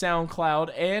on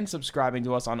SoundCloud and subscribing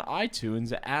to us on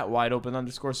iTunes at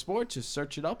wideopen_sports. Just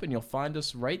search it up and you'll find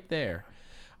us right there.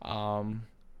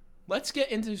 Let's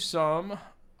get into some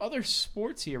other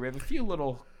sports here. We have a few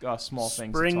little small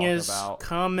things to talk about. Spring is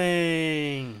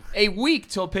coming. A week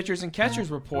till pitchers and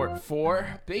catchers report for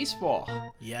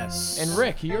baseball. Yes. And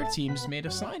Rick, your team's made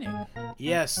a signing.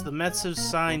 Yes, the Mets have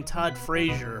signed Todd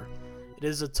Frazier. It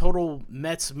is a total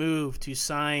Mets move to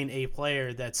sign a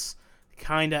player that's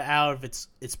kind of out of its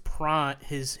prime,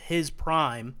 his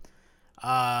prime.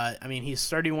 I mean, he's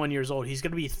 31 years old. He's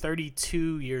going to be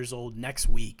 32 years old next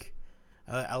week.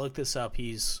 I looked this up.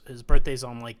 His birthday's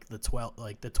on the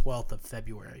 12th of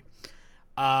February.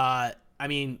 I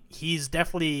mean, he's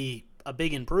definitely a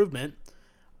big improvement.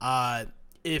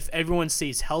 If everyone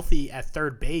stays healthy at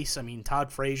third base, I mean,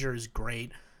 Todd Frazier is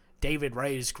great. David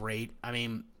Wright is great. I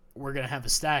mean, we're gonna have a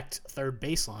stacked third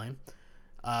baseline.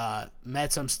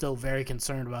 Mets, I'm still very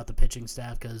concerned about the pitching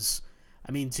staff because,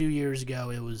 I mean, 2 years ago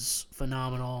it was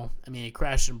phenomenal. I mean, it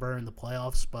crashed and burned in the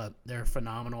playoffs, but they're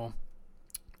phenomenal.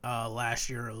 Last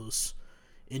year it was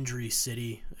injury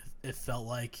city. It felt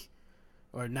like,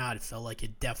 or not. It felt like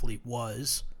it definitely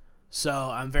was. So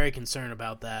I'm very concerned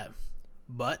about that.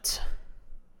 But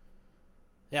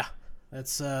yeah,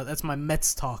 that's my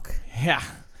Mets talk. Yeah,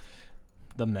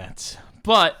 the Mets.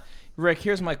 But Rick,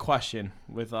 here's my question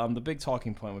with the big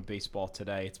talking point with baseball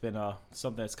today. It's been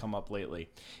something that's come up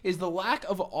lately. Is the lack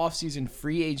of offseason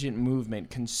free agent movement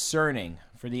concerning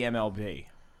for the MLB?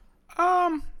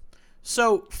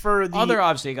 So for the other,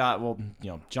 obviously got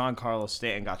John Carlos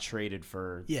Stanton got traded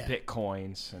for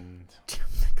Bitcoins and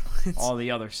all the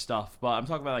other stuff. But I'm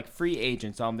talking about like free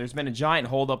agents. There's been a giant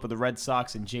holdup with the Red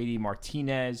Sox and JD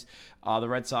Martinez. The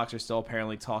Red Sox are still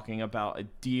apparently talking about a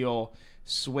deal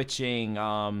switching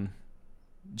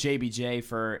JBJ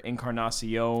for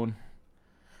Encarnacion.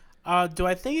 Do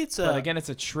I think it's But again, it's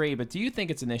a trade. But do you think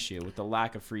it's an issue with the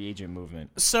lack of free agent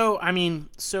movement? So, I mean,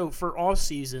 for all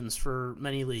seasons, for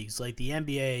many leagues, like the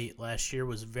NBA last year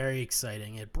was very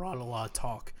exciting. It brought a lot of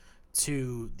talk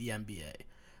to the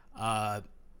NBA.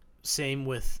 Same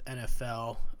with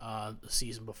NFL the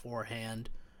season beforehand.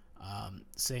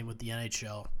 Same with the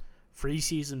NHL.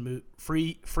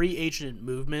 Free agent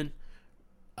movement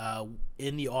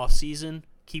in the off season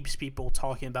keeps people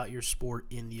talking about your sport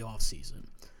in the off season.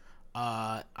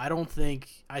 I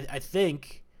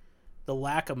think the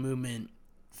lack of movement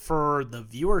for the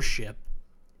viewership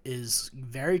is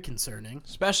very concerning.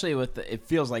 Especially with it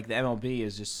feels like the MLB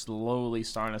is just slowly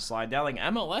starting to slide down. Like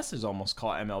MLS has almost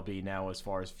caught MLB now as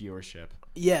far as viewership.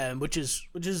 Yeah, which is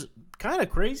kind of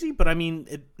crazy, but I mean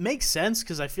it makes sense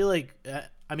because I feel like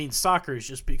soccer has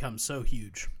just become so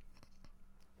huge.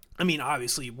 I mean,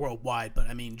 obviously worldwide, but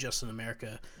I mean just in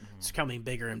America, it's becoming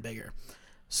bigger and bigger.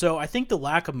 So I think the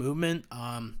lack of movement,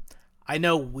 I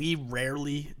know we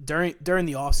rarely, during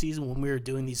the off season when we were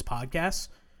doing these podcasts,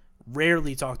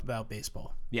 rarely talked about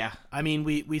baseball. Yeah. I mean,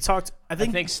 we talked, I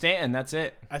think Stanton, that's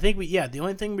it. I think the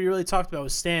only thing we really talked about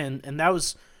was Stan, and that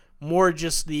was more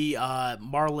just the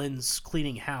Marlins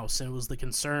cleaning house, and it was the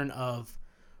concern of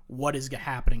what is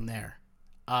happening there.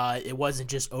 It wasn't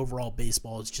just overall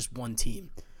baseball, it's just one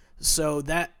team. So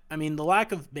that, I mean, the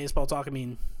lack of baseball talk, I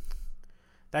mean,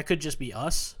 that could just be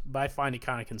us, but I find it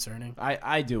kind of concerning.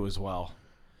 I do as well.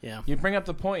 Yeah. You bring up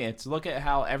the point. It's look at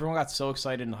how everyone got so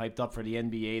excited and hyped up for the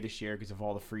NBA this year because of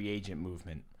all the free agent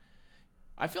movement.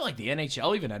 I feel like the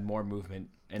NHL even had more movement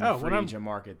in the free agent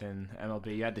market than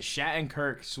MLB. You had the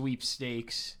Shattenkirk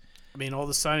sweepstakes. I mean, all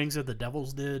the signings that the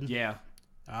Devils did. Yeah.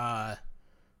 I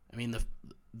mean,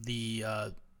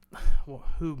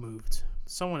 who moved?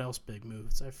 Someone else big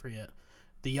moved. I forget.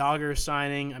 The Yager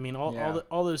signing. I mean,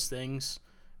 all those things,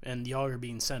 and Yager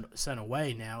being sent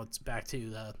away now. It's back to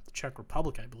the Czech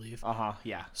Republic, I believe.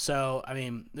 Yeah. So I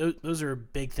mean, those are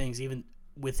big things, even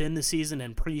within the season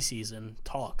and preseason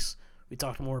talks. We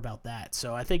talked more about that.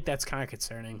 So I think that's kind of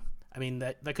concerning. I mean,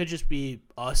 that could just be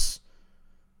us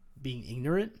being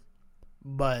ignorant,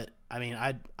 but I mean,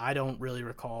 I don't really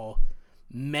recall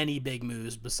many big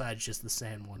moves besides just the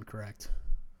sand one. Correct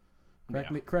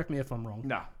me if I'm wrong.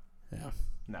 No. Yeah.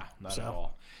 No, not at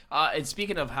all. And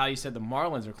speaking of how you said the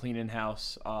Marlins are cleaning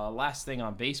house, last thing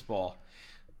on baseball,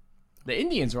 the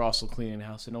Indians are also cleaning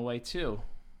house in a way too.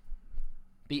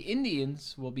 The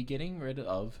Indians will be getting rid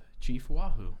of Chief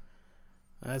Wahoo.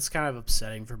 That's kind of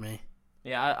upsetting for me.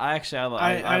 Yeah, I like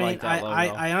that logo.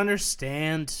 I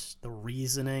understand the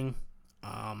reasoning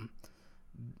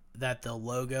that the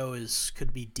logo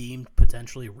could be deemed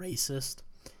potentially racist,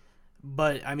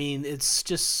 but I mean, it's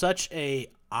just such a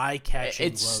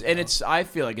eye-catching logo. And I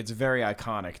feel like it's very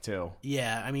iconic too.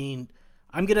 Yeah, I mean,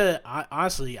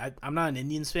 honestly, I'm not an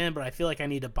Indians fan, but I feel like I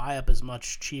need to buy up as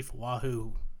much Chief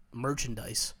Wahoo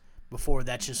merchandise before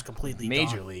that's just completely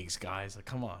Major gone. Leagues, guys. Like,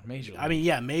 come on, Major League. I mean,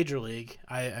 yeah, Major League.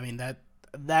 I mean,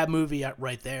 that movie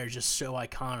right there is just so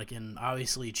iconic, and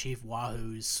obviously Chief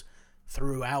Wahoo's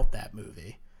throughout that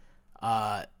movie.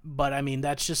 But I mean,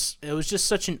 it was just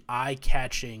such an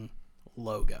eye-catching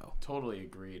logo. Totally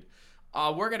agreed.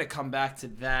 We're going to come back to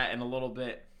that in a little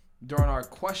bit during our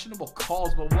questionable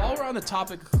calls. But while we're on the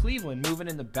topic of Cleveland, moving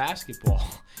into basketball,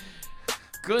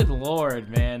 good Lord,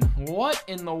 man. What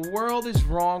in the world is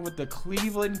wrong with the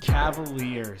Cleveland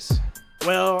Cavaliers?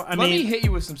 Well, Let me hit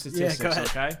you with some statistics, go ahead.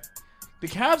 okay? The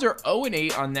Cavs are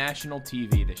 0-8 on national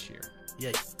TV this year.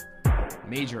 Yeah.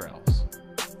 Major L's.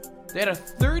 They had a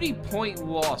 30-point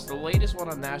loss. The latest one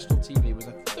on national TV was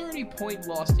a 30-point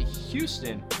loss to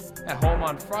Houston at home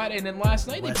on Friday. And then last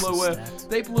night they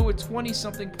blew a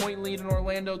 20-something point lead in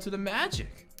Orlando to the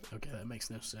Magic. Okay, that makes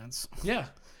no sense. Yeah.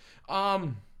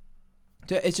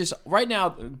 It's just right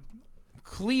now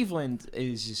Cleveland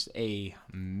is just a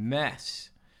mess.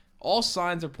 All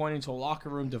signs are pointing to a locker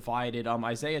room divided.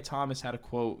 Isaiah Thomas had a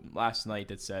quote last night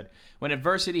that said, "When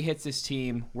adversity hits this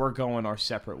team, we're going our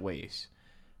separate ways."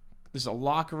 There's a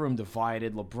locker room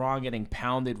divided, LeBron getting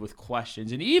pounded with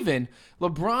questions. And even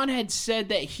LeBron had said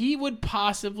that he would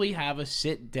possibly have a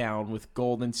sit-down with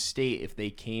Golden State if they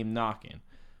came knocking.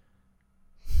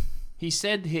 He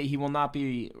said he will not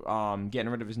be getting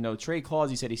rid of his no-trade clause.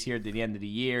 He said he's here to the end of the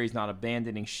year. He's not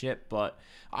abandoning ship. But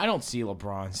I don't see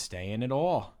LeBron staying at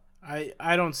all.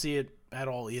 I don't see it at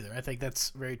all either. I think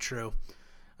that's very true.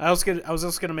 I was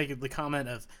also going to make the comment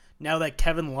of, now that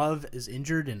Kevin Love is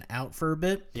injured and out for a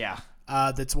bit,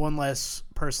 that's one less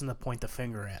person to point the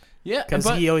finger at. Yeah, because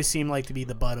he always seemed like to be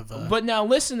the butt of. But now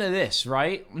listen to this,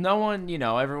 right? No one,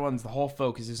 the whole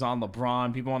focus is on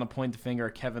LeBron. People want to point the finger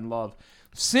at Kevin Love.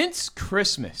 Since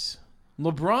Christmas,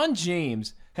 LeBron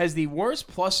James has the worst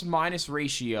plus-minus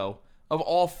ratio of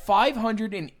all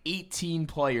 518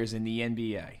 players in the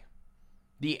NBA.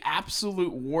 The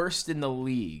absolute worst in the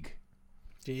league.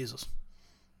 Jesus.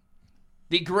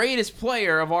 The greatest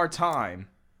player of our time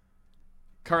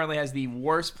currently has the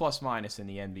worst plus-minus in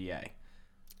the NBA.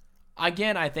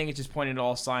 Again, I think it's just pointing to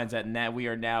all signs that we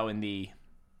are now in the,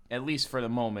 at least for the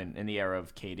moment, in the era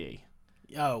of KD.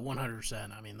 Oh,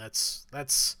 100%. I mean,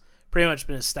 that's pretty much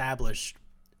been established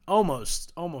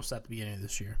almost at the beginning of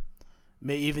this year.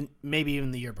 Maybe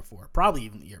even the year before. Probably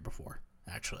even the year before,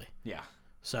 actually. Yeah.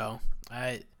 So,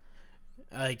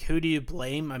 who do you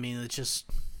blame? I mean, it's just,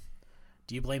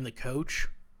 do you blame the coach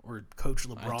or Coach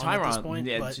LeBron at this point?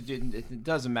 Yeah, it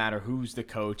doesn't matter who's the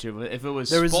coach. If it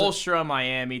was Spoelstra,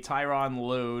 Miami, Tyronn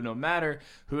Lue, no matter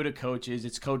who the coach is,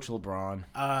 it's Coach LeBron.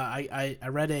 I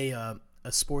read a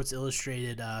Sports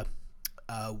Illustrated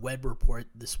web report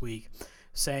this week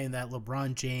saying that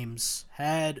LeBron James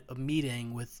had a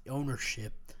meeting with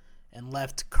ownership and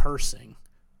left cursing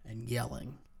and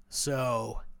yelling.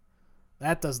 So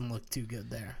that doesn't look too good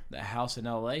there. The house in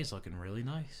LA is looking really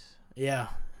nice. Yeah,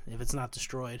 if it's not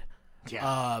destroyed.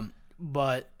 Yeah.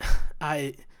 But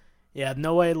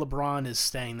no way LeBron is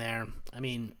staying there. I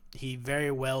mean, he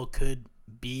very well could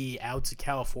be out to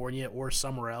California or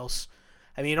somewhere else.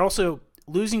 I mean, also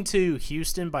losing to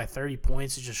Houston by 30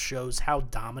 points, it just shows how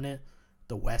dominant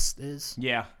the West is.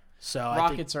 Yeah. So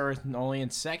Rockets are only in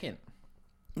second.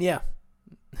 Yeah.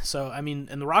 So, I mean,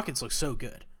 and the Rockets look so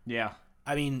good. Yeah.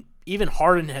 I mean, even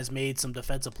Harden has made some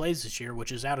defensive plays this year,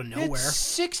 which is out of nowhere.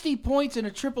 60 points and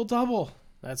a triple-double.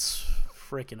 That's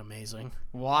freaking amazing.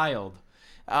 Wild.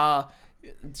 So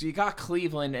you got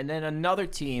Cleveland, and then another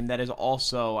team that is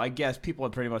also, I guess people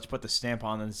would pretty much put the stamp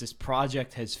on this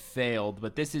project has failed,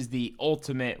 but this is the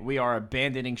ultimate, we are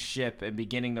abandoning ship and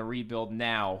beginning the rebuild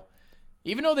now.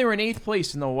 Even though they were in 8th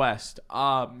place in the West,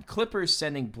 Clippers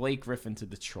sending Blake Griffin to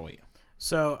Detroit.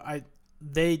 So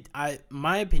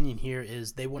my opinion here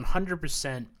is they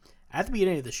 100% at the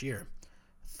beginning of this year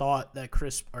thought that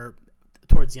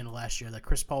towards the end of last year that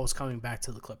Chris Paul was coming back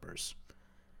to the Clippers.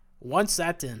 Once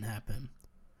that didn't happen,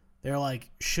 they're like,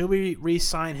 should we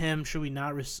re-sign him? Should we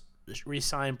not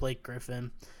re-sign Blake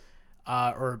Griffin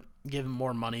or give him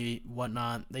more money,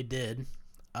 whatnot? They did.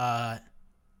 And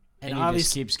he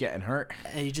just keeps getting hurt.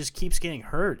 And he just keeps getting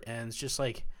hurt. And it's just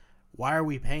like, why are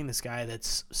we paying this guy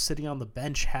that's sitting on the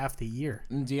bench half the year?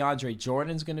 And DeAndre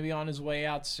Jordan's going to be on his way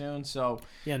out soon, so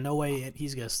yeah, no way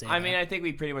he's going to stay. I mean, I think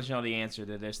we pretty much know the answer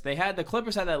to this. The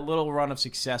Clippers had that little run of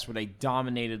success where they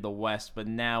dominated the West, but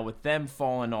now with them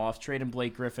falling off, trading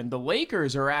Blake Griffin, the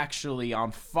Lakers are actually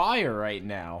on fire right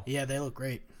now. Yeah, they look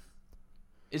great.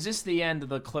 Is this the end of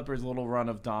the Clippers' little run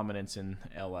of dominance in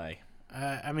LA?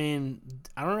 I mean,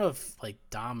 I don't know if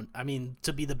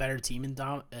to be the better team than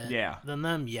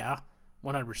them, yeah,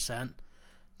 100%.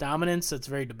 Dominance, that's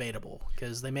very debatable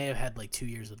because they may have had like 2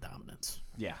 years of dominance.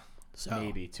 Yeah, so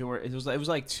maybe two or it was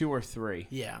like 2 or 3.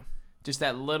 Yeah, just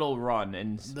that little run,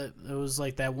 and it was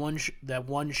like that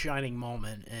one shining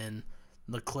moment in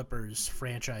the Clippers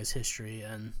franchise history,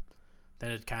 and then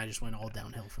it kind of just went all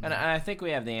downhill from there. And I think we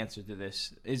have the answer to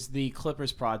this. Is the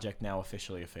Clippers project now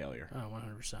officially a failure? Oh,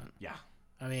 100%. Yeah.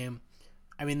 I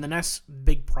mean, the next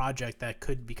big project that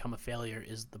could become a failure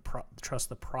is trust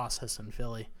the process in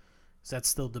Philly. So that's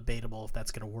still debatable if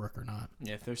that's going to work or not.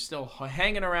 Yeah, if they're still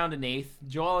hanging around in 8th,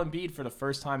 Joel Embiid, for the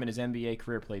first time in his NBA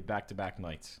career, played back-to-back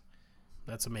nights.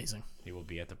 That's amazing. He will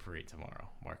be at the parade tomorrow.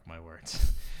 Mark my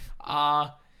words.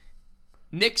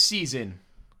 Nick's season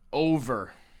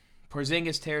over.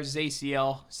 Porzingis tears his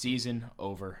ACL. Season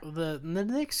over. The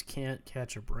Knicks can't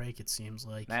catch a break, it seems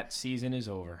like. That season is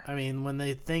over. I mean, when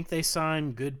they think they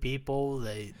sign good people,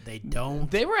 they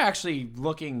don't. They were actually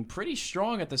looking pretty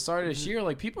strong at the start of this year.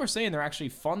 Like, people are saying they're actually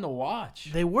fun to watch.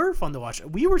 They were fun to watch.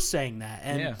 We were saying that.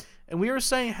 And we were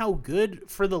saying how good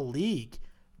for the league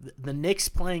the Knicks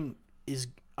playing is,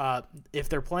 if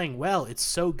they're playing well, it's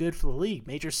so good for the league.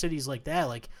 Major cities like that,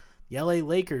 like the LA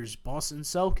Lakers, Boston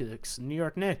Celtics, New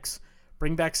York Knicks,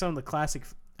 bring back some of the classic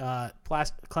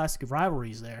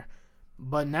rivalries there.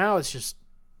 But now it's just,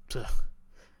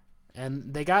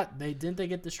 and they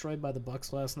get destroyed by the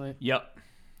Bucks last night. Yep.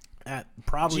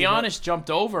 Giannis jumped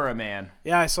over a man.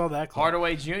 Yeah, I saw that.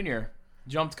 Hardaway Jr.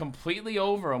 jumped completely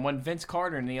over him when Vince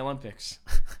Carter in the Olympics.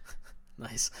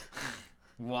 Nice.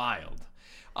 Wild.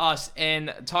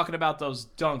 And talking about those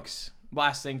dunks.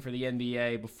 Last thing for the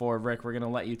NBA before, Rick, we're going to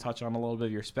let you touch on a little bit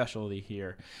of your specialty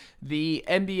here. The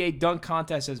NBA dunk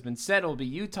contest has been set. It will be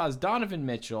Utah's Donovan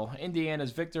Mitchell,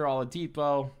 Indiana's Victor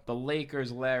Oladipo, the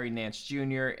Lakers' Larry Nance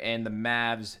Jr., and the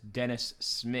Mavs' Dennis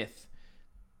Smith.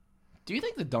 Do you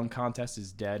think the dunk contest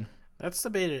is dead? That's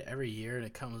debated every year, and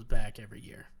it comes back every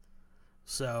year.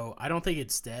 So I don't think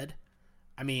it's dead.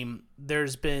 I mean,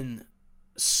 there's been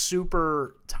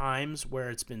super times where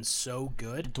it's been so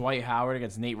good. Dwight Howard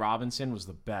against Nate Robinson was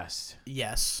the best.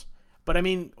 Yes. But I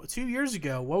mean, 2 years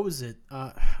ago, what was it?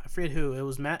 I forget who. It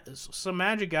was some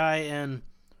Magic guy and...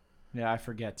 Yeah, I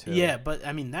forget too. Yeah, but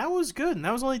I mean, that was good, and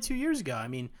that was only 2 years ago. I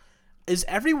mean, is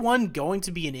everyone going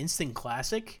to be an instant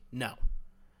classic? No.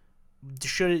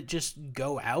 Should it just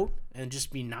go out and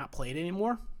just be not played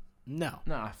anymore? No.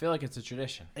 No, I feel like it's a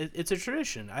tradition. It's a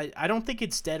tradition. I don't think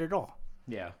it's dead at all.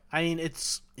 Yeah. I mean,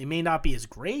 it may not be as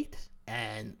great,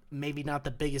 and maybe not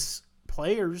the biggest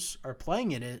players are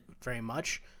playing in it very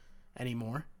much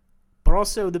anymore, but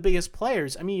also the biggest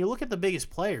players. I mean, you look at the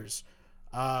biggest players,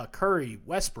 Curry,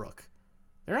 Westbrook.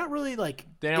 They're not really like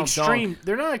extreme.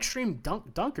 They're not extreme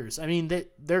dunkers. I mean,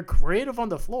 they're creative on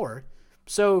the floor.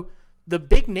 So the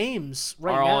big names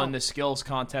right now are all in the skills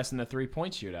contest and the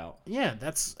 3-point shootout. Yeah,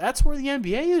 that's where the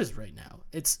NBA is right now.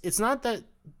 It's not that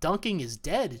dunking is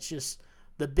dead. It's just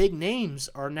the big names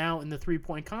are now in the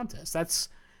 3-point contest. That's,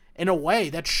 in a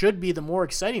way, that should be the more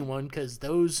exciting one because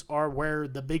those are where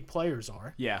the big players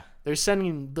are. Yeah. They're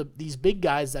sending these big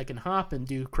guys that can hop and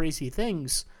do crazy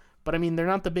things, but, I mean, they're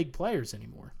not the big players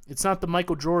anymore. It's not the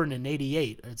Michael Jordan in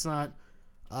 88. It's not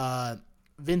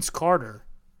Vince Carter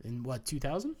in,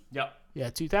 2000? Yep. Yeah,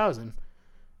 2000.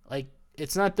 Like,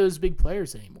 it's not those big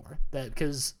players anymore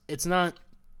because it's not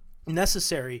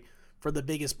necessary for the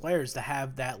biggest players to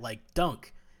have that, like,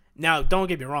 dunk. Now, don't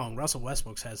get me wrong. Russell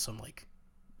Westbrook's has some, like,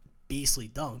 beastly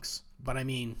dunks. But, I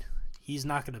mean, he's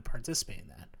not going to participate in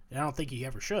that. And I don't think he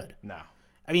ever should. No.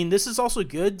 I mean, this is also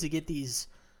good to get these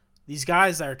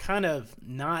guys that are kind of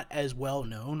not as well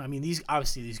known. I mean, these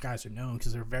guys are known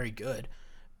because they're very good,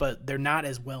 but they're not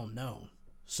as well known.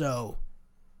 So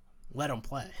let them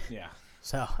play. Yeah.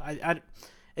 So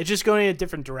it's just going in a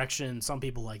different direction. Some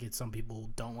people like it, some people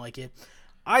don't like it.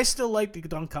 I still like the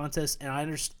dunk contest, and I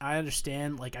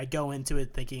understand. Like, I go into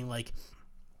it thinking like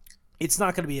it's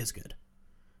not going to be as good,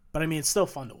 but I mean, it's still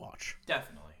fun to watch.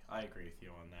 Definitely, I agree with you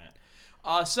on that.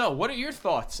 So, what are your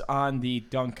thoughts on the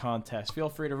dunk contest? Feel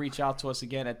free to reach out to us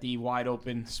again at the Wide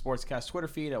Open Sportscast Twitter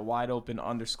feed at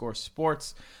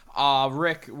wideopen_sports.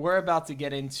 Rick, we're about to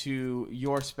get into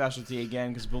your specialty again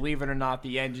because, believe it or not,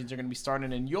 the engines are going to be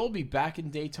starting, and you'll be back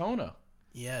in Daytona.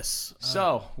 Yes.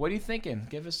 So, what are you thinking?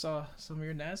 Give us some of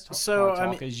your NASCAR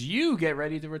talk as you get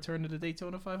ready to return to the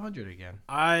Daytona 500 again.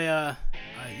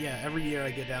 Every year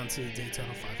I get down to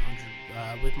Daytona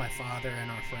 500 with my father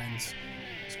and our friends.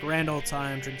 It's a grand old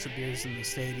time. Drink some beers in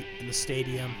the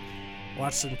stadium.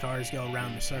 Watch some cars go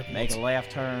around the circle. Make a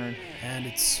left turn. And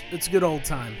it's a good old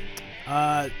time.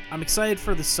 I'm excited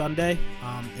for the Sunday.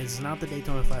 It's not the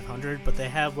Daytona 500, but they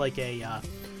have like a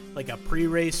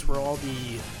pre-race where all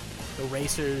the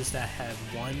racers that have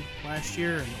won last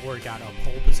year or got a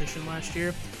pole position last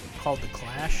year, called the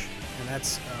Clash, and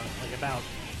that's like about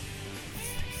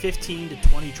 15 to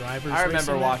 20 drivers. I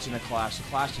remember watching the Clash. The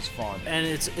Clash is fun, and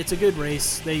it's a good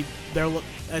race.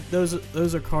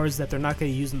 Those are cars that they're not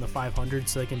going to use in the 500,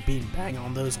 so they can beat and bang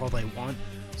on those all they want.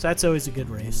 So that's always a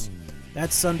good race.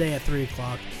 That's Sunday at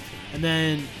 3:00, and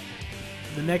then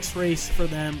the next race for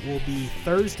them will be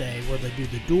Thursday, where they do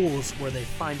the duels, where they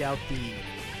find out the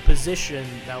position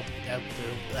that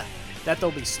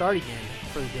they'll be starting in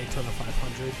for the Daytona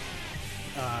 500.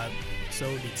 So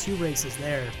it'll be 2 races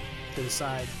there to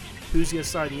decide who's going to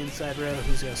start the inside row,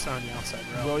 who's going to start on the outside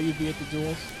row. Will you be at the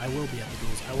duels? I will be at the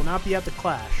duels. I will not be at the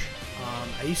Clash.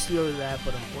 I used to go to that,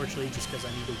 but unfortunately, just because I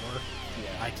need to work,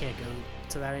 I can't go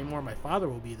to that anymore. My father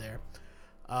will be there.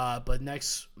 But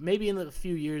maybe in a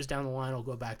few years down the line, I'll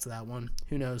go back to that one.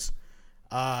 Who knows?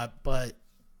 But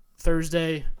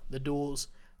Thursday, the duels.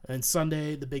 And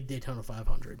Sunday, the big Daytona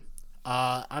 500.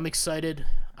 I'm excited.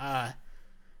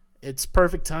 It's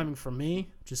perfect timing for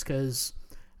me just because,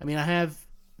 I mean, I have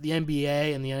the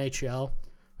NBA and the NHL.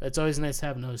 It's always nice to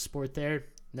have another sport there.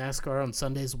 NASCAR on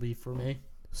Sundays will be for me.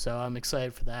 So I'm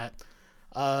excited for that.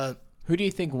 Who do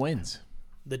you think wins?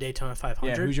 The Daytona 500?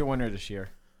 Yeah, who's your winner this year?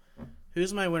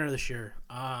 Who's my winner this year?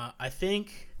 I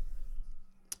think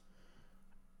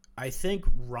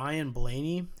Ryan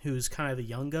Blaney, who's kind of a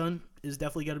young gun, is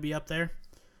definitely going to be up there.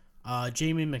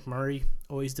 Jamie McMurray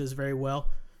always does very well.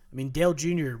 I mean, Dale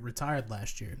Jr. retired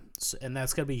last year, and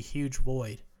that's going to be a huge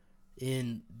void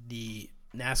in the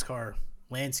NASCAR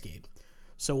landscape.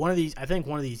 So one of these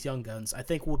young guns, I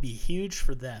think will be huge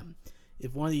for them.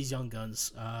 If one of these young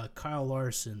guns, Kyle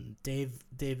Larson, Dave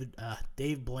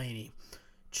Blaney,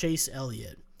 Chase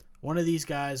Elliott, one of these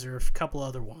guys or a couple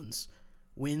other ones,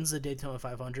 wins the Daytona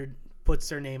 500, puts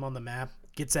their name on the map,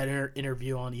 gets that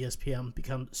interview on ESPN,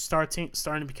 starting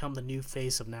to become the new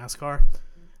face of NASCAR.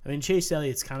 I mean, Chase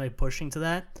Elliott's kind of pushing to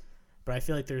that, but I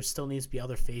feel like there still needs to be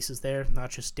other faces there, not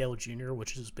just Dale Jr.,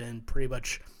 which has been pretty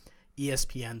much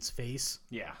ESPN's face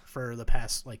for the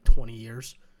past, 20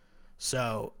 years.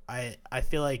 So I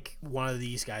feel like one of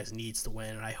these guys needs to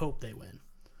win, and I hope they win.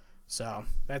 So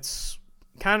that's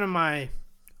kind of my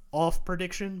off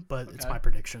prediction, but It's my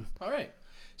prediction. All right.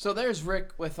 So there's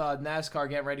Rick with NASCAR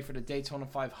getting ready for the Daytona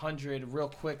 500. Real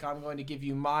quick, I'm going to give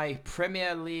you my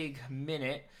Premier League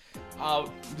minute.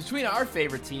 Between our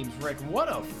favorite teams, Rick, what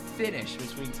a finish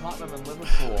between Tottenham and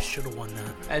Liverpool. Should have won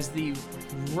that. As the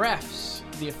refs,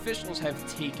 the officials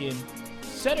have taken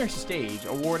center stage,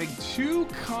 awarding 2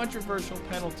 controversial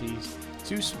penalties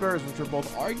to Spurs, which were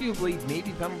both arguably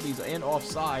maybe penalties and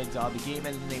offsides. The game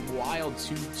ended in a wild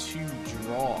 2-2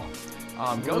 draw.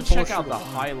 Go check out the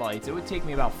highlights. It would take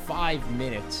me about 5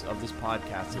 minutes of this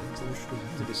podcast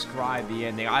to describe the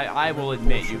ending. I will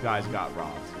admit you guys got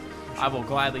robbed. I will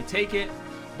gladly take it,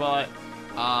 but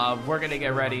we're going to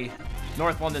get ready.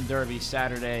 North London Derby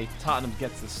Saturday. Tottenham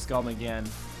gets the scum again.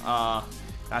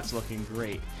 That's looking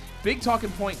great. Big talking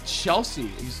point,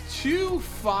 Chelsea is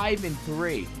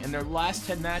 2-5-3. In their last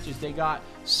 10 matches, they got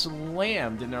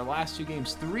slammed in their last 2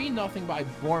 games. 3-0 by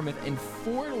Bournemouth and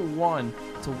 4-1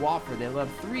 to Watford. They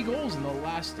left 3 goals in the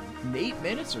last 8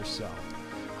 minutes or so.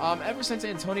 Ever since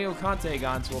Antonio Conte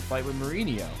got into a fight with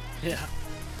Mourinho. Yeah.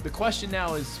 The question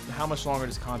now is, how much longer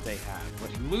does Conte have?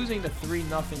 But losing to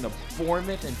 3-0 to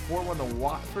Bournemouth and 4-1 to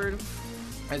Watford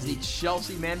as the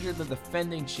Chelsea manager, the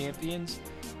defending champions.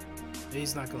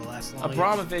 He's not going to last long.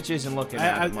 Abramovich isn't looking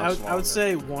at it much longer. I would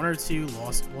say one or two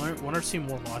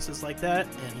more losses like that,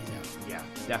 and he's out. Yeah,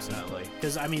 definitely.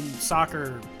 Because, I mean,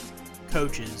 soccer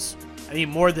coaches,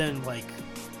 more than, like,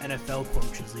 NFL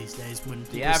coaches these days. When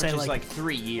the average is like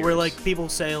 3 years. Where, like, people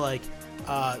say, like,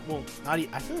 I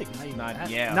feel like not even that.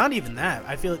 Yeah. Not even that.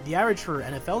 I feel like the average for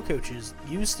NFL coaches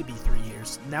used to be 3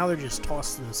 years. Now they're just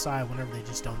tossed to the side whenever they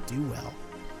just don't do well.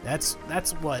 That's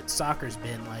what soccer's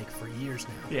been like for years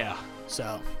now. Yeah.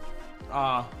 So,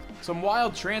 some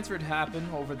wild transfers happened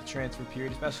over the transfer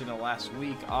period, especially in the last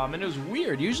week. And it was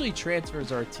weird. Usually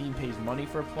transfers are a team pays money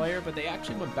for a player, but they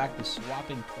actually went back to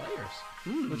swapping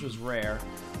players, which was rare.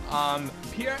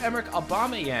 Pierre-Emerick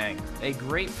Aubameyang, a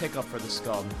great pickup for the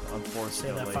Scum, unfortunately.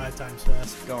 Say that 5 times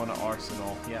fast. Going to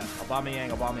Arsenal. Yeah,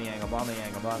 Aubameyang.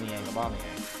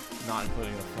 Not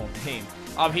including the full name.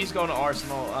 He's going to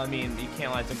Arsenal. I mean, you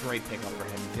can't lie, it's a great pickup for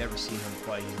him. If you've ever seen him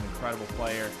play, he's an incredible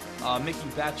player. Mickey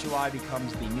Batshuayi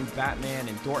becomes the new Batman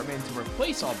in Dortmund to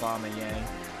replace Aubameyang.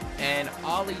 And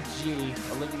Olivier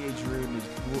Giroud,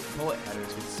 whose bullet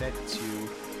headers get sent to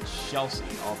Chelsea.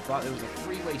 It was a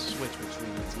three-way switch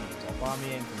between the teams.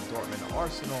 Aubameyang from Dortmund to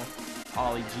Arsenal,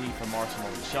 Oli G from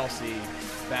Arsenal to Chelsea,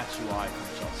 Batshuayi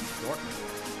from Chelsea to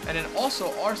Dortmund. And then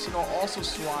also, Arsenal also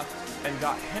swapped and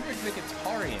got Henrik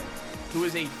Mkhitaryan, who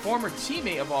is a former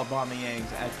teammate of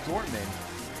Aubameyang's at Dortmund.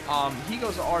 He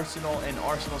goes to Arsenal, and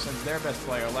Arsenal sends their best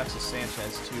player, Alexis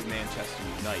Sanchez, to Manchester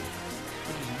United.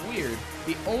 Which is weird.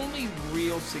 The only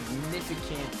real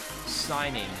significant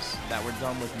signings that were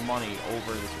done with money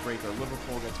over this break are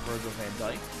Liverpool gets Virgil van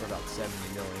Dijk for about $70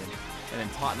 million, and then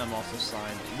Tottenham also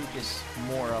signed Lucas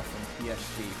Moura from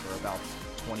PSG for about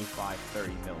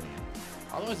 $25-30 million.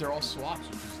 Otherwise, they're all swaps,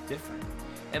 which is different.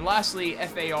 And lastly,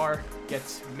 FAR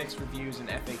gets mixed reviews in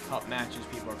FA Cup matches.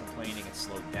 People are complaining it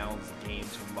slowed down the game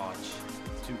too much.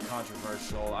 It's too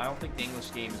controversial. I don't think the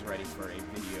English game is ready for a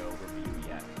video review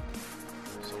yet.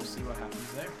 So we'll see what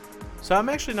happens there. So I'm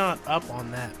actually not up on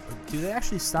that. Do they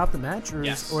actually stop the match, or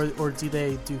yes. or do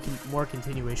they do more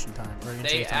continuation time? Or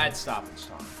they add stoppage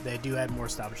time. They do add more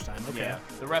stoppage time. Okay. Yeah.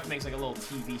 The ref makes like a little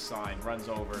TV sign, runs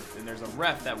over, and there's a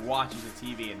ref that watches the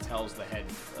TV and tells the head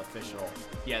official,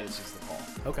 yeah, this is the call.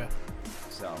 Okay.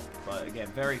 So, but again,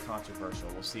 very controversial.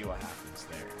 We'll see what happens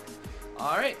there.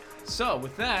 All right. So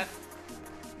with that,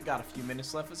 we got a few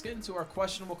minutes left. Let's get into our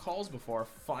questionable calls before our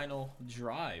final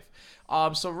drive.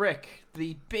 So Rick,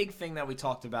 the big thing that we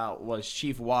talked about was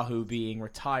Chief Wahoo being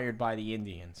retired by the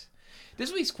Indians.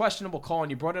 This week's questionable call, and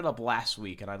you brought it up last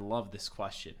week, and I love this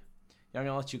question. I'm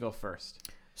gonna let you go first.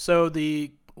 So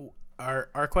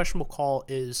our questionable call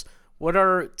is: what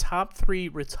are top 3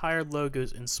 retired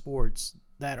logos in sports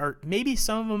that are maybe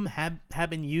some of them have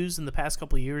been used in the past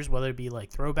couple of years, whether it be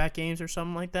like throwback games or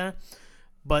something like that,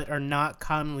 but are not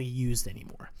commonly used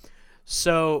anymore?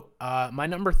 So my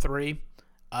number 3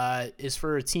 is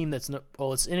for a team that's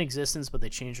it's in existence, but they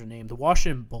changed their name. The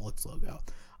Washington Bullets logo.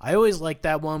 I always liked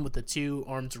that one with the 2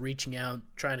 arms reaching out,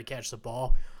 trying to catch the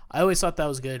ball. I always thought that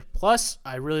was good. Plus,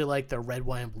 I really like their red,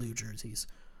 white, and blue jerseys.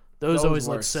 Those always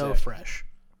look so fresh.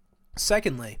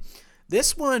 Secondly,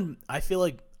 this one, I feel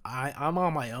like I'm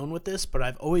on my own with this, but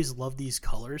I've always loved these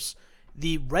colors.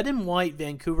 The red and white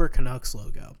Vancouver Canucks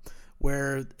logo,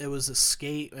 where it was a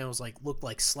skate and it was looked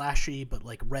like slashy, but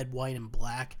like red, white, and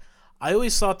black. I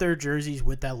always thought their jerseys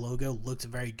with that logo looked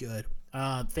very good.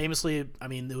 Famously, I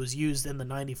mean, it was used in the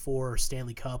 '94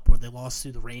 Stanley Cup where they lost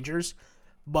to the Rangers,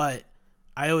 but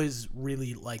I always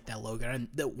really liked that logo. And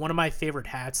one of my favorite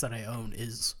hats that I own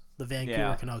is the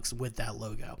Vancouver Canucks with that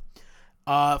logo.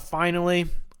 Finally,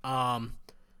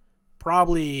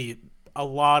 probably a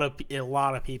lot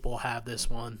of people have this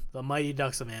one, the Mighty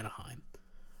Ducks of Anaheim.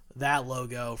 That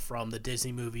logo from the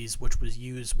Disney movies, which was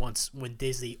used once when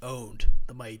Disney owned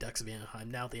the Mighty Ducks of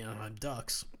Anaheim, now the Anaheim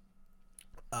Ducks.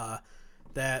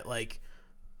 That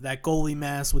goalie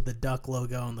mask with the duck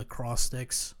logo and the cross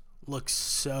sticks looks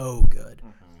so good.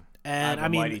 Mm-hmm. And I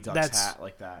mean, Mighty Ducks hat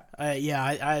like that. Yeah,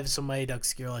 I have some Mighty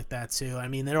Ducks gear like that too. I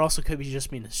mean, there also could be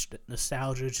just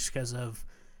nostalgia just because of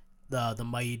the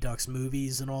Mighty Ducks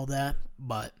movies and all that.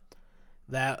 But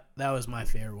that was my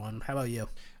favorite one. How about you?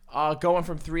 Going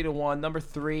from 3 to 1. Number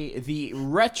 3, the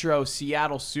retro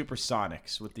Seattle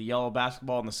Supersonics with the yellow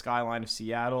basketball and the skyline of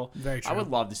Seattle. Very true. I would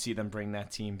love to see them bring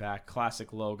that team back.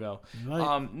 Classic logo.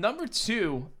 Right. Number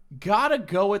 2, gotta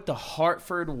go with the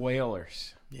Hartford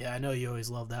Whalers Yeah, I know you always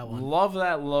love that one. Love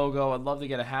that logo. I'd love to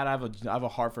get a hat. I have a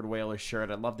Hartford Whalers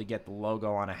shirt. I'd love to get the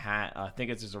logo on a hat. I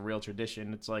think it's just a real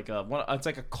tradition. It's like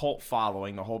a cult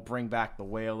following, the whole bring back the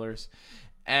Whalers.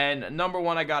 And number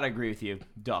one, I gotta agree with you,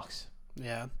 Ducks.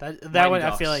 Yeah, that one.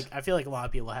 Ducks. I feel like a lot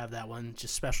of people have that one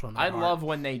just special in their heart. love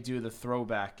when they do the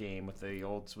throwback game with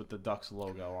the Ducks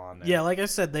logo on there. Yeah, like I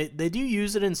said, they do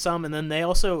use it in some, and then they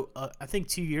also I think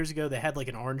 2 years ago they had like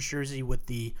an orange jersey with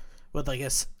like a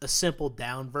simple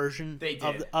down version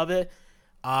of it.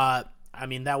 I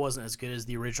mean, that wasn't as good as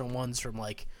the original ones from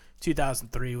like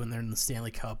 2003 when they're in the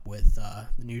Stanley Cup with the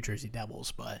New Jersey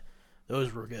Devils, but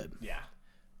those were good. Yeah.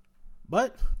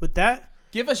 But with that,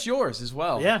 give us yours as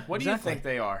well. Yeah, what do you think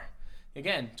they are?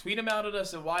 Again, tweet them out at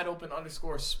us at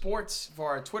wideopen_sports for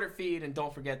our Twitter feed, and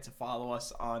don't forget to follow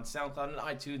us on SoundCloud and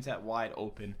iTunes at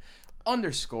wideopen_,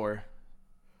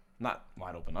 not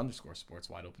wideopen_sports,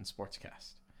 wideopen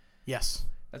sportscast. Yes.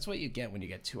 That's what you get when you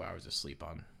get 2 hours of sleep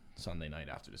on Sunday night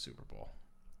after the Super Bowl.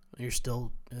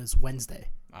 It's Wednesday.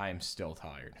 I am still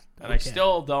tired. And okay. I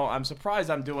still don't. I'm surprised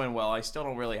I'm doing well. I still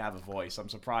don't really have a voice. I'm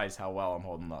surprised how well I'm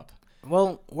holding up.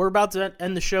 Well, we're about to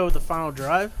end the show with the final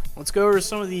drive. Let's go over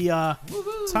some of the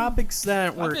topics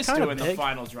that were kind of big. I missed doing the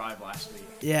final drive last week.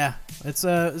 Yeah, it's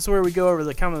where we go over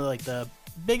the kind of like the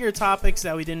bigger topics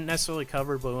that we didn't necessarily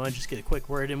cover, but we want to just get a quick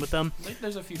word in with them.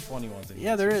 There's a few funny ones.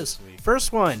 Yeah, there is.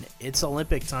 First one, it's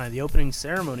Olympic time. The opening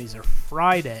ceremonies are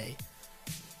Friday,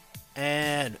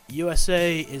 and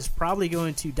USA is probably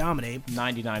going to dominate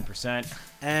 99%.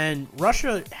 And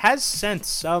Russia has sent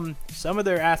some of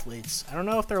their athletes. I don't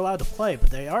know if they're allowed to play, but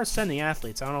they are sending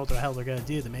athletes. I don't know what the hell they're going to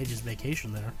do. They may just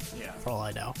vacation there, for all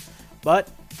I know.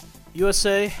 But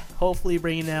USA hopefully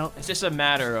bringing out. It's just a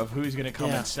matter of who's going to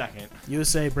come in second.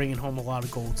 USA bringing home a lot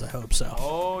of golds. I hope so.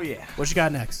 Oh, yeah. What you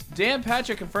got next? Dan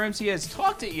Patrick confirms he has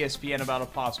talked to ESPN about a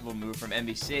possible move from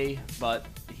NBC, but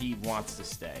he wants to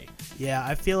stay. Yeah,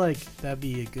 I feel like that'd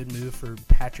be a good move for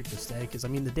Patrick to stay because, I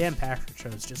mean, the Dan Patrick show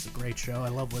is just a great show. I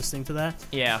love listening to that.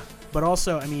 Yeah. But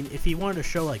also, I mean, if he wanted a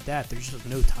show like that, there's just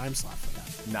no time slot for that.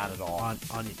 Not at all. On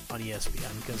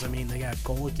ESPN because, I mean, they got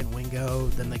Golic and Wingo,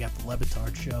 then they got the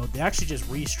Levitard show. They actually just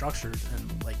restructured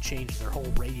and, like, changed their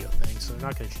whole radio thing, so they're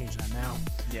not going to change that now.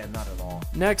 Yeah, not at all.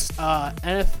 Next,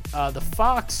 the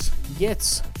Fox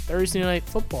gets Thursday Night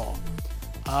Football.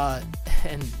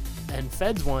 And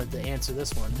Feds wanted to answer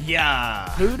this one. Yeah.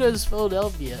 Who does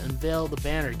Philadelphia unveil the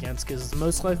banner against? Because it's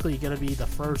most likely going to be the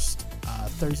first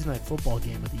Thursday Night Football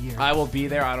game of the year. I will be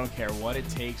there. I don't care what it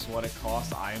takes, what it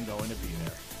costs. I am going to be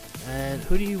there. And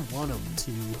who do you want them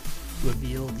to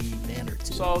reveal the banner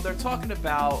to? So they're talking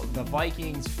about the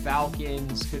Vikings,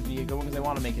 Falcons could be a good one because they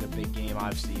want to make it a big game.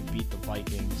 Obviously, beat the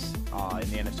Vikings in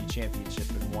the NFC Championship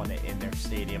and won it in their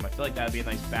stadium. I feel like that would be a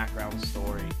nice background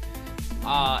story.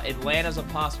 Atlanta's a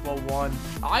possible one.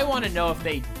 I want to know if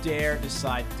they dare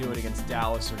decide to do it against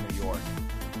Dallas or New York.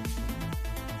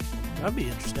 That'd be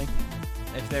interesting.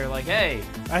 If they're like, hey.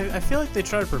 I feel like they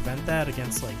try to prevent that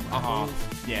against, like,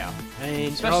 yeah. I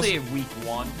mean, especially in week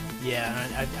one. Yeah,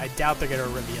 I doubt they're going to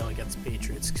reveal against the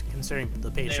Patriots, considering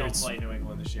the Patriots. They don't play New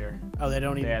England this year. Oh, they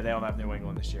don't even? Yeah, they don't have New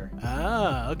England this year.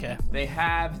 Ah, okay. They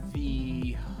have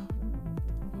the...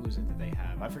 Who is it that they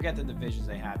have? I forget the divisions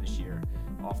they have this year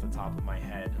off the top of my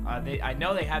head. I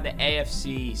know they have the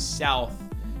AFC South,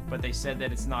 but they said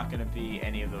that it's not going to be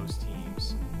any of those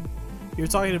teams. You're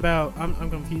talking about... I'm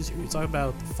confused here. You're talking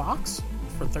about the Fox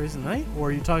for Thursday night, or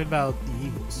are you talking about the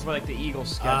Eagles? For like the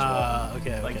Eagles schedule.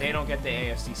 Okay. Like they don't get the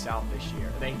AFC South this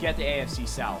year. They get the AFC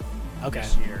South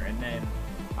this year, and then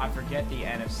I forget the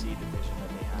NFC division that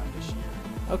they have this year.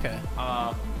 Okay.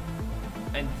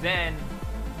 And then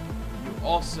you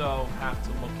also have to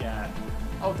look at...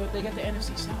 Oh, they get the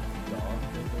NFC South. They're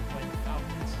playing the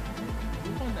Falcons.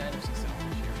 Who won the NFC South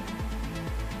this year?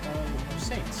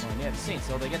 Saints. Yeah, the Saints.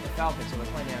 So they get the Falcons, so they're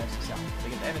playing the NFC South.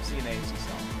 They get the NFC and the AFC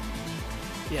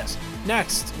South. Yes.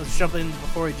 Next, let's jump in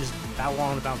before we just battle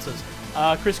on about this.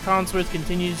 Chris Collinsworth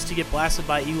continues to get blasted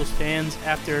by Eagles fans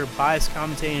after biased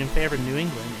commentating in favor of New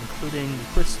England, including the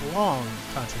Chris Long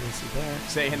controversy there.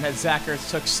 Saying that Zach Ertz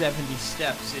took 70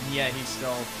 steps, and yet he's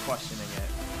still questioning it.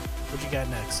 What you got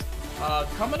next?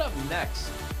 Coming up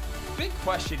next, big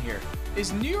question here.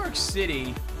 Is New York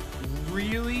City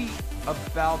really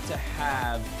about to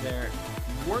have their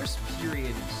worst period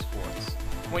in sports?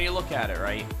 When you look at it,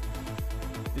 right?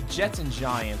 The Jets and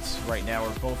Giants right now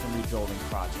are both in rebuilding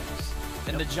projects.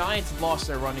 And the Giants lost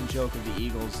their running joke of the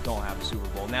Eagles don't have a Super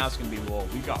Bowl. Now it's going to be, well,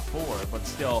 we got 4, but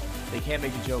still, they can't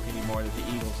make a joke anymore that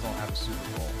the Eagles don't have a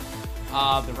Super Bowl.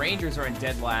 The Rangers are in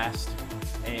dead last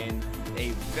in a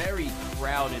very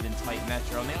crowded and tight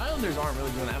metro. And the Islanders aren't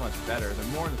really doing that much better.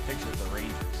 They're more in the picture of the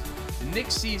Rangers.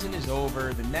 Nick's season is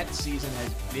over. The Nets season has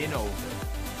been over.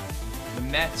 The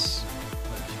Mets,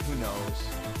 who knows?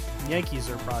 Yankees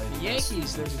are probably the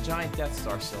Yankees, there's a giant Death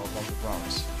Star still above the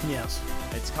Bronx. Yes.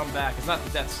 It's come back. It's not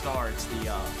the Death Star. It's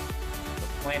the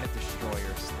Planet Destroyer.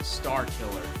 It's the Star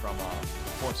Killer from The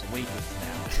Force Awakens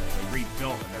now. So they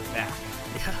rebuilt and they're back.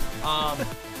 Yeah.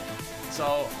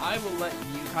 So I will let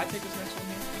you... Can I take this next one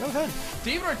here? Go ahead.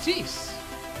 David Ortiz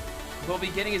will be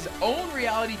getting his own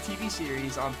reality TV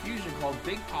series on Fusion called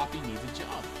Big Papi Needs a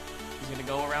Job. He's going to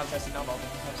go around testing out all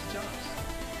different types of jobs.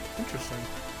 Interesting.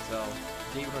 So,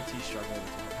 David Ortiz struggling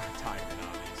with retirement,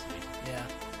 obviously.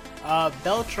 Yeah.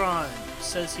 Beltran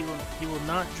says he will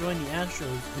not join the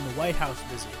Astros in the White House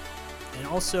visit. And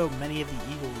also, many of the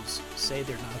Eagles say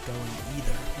they're not going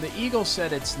either. The Eagles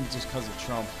said it's just because of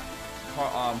Trump.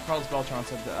 Carlos Beltran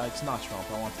said that, it's not Trump.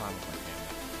 I want time with my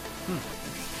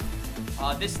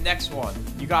family. This next one,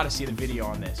 you got to see the video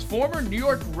on this. Former New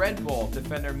York Red Bull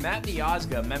defender Matt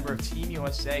Miazga, member of Team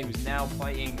USA, who's now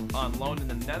playing on loan in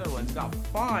the Netherlands, got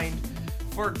fined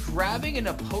for grabbing an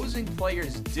opposing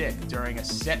player's dick during a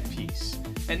set piece.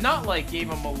 And not like gave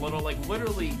him a little, like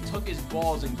literally took his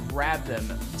balls and grabbed them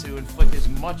to inflict as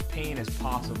much pain as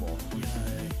possible.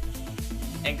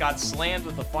 And got slammed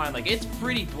with a fine. Like, it's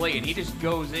pretty blatant. He just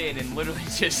goes in and literally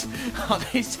just,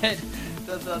 they said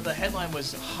the headline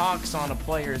was honks on a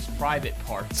player's private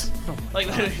parts. Like,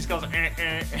 literally just goes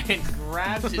and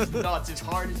grabs his nuts as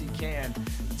hard as he can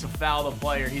to foul the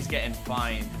player. He's getting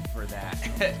fined for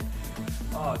that.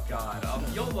 Oh, God.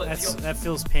 That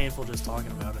feels painful just talking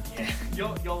about it.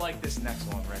 Yeah, you'll like this next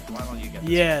one, Rick. Why don't you get this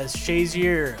Yes,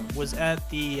 Shazier was at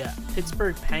the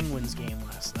Pittsburgh Penguins game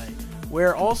last night,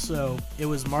 where also it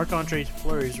was Marc-Andre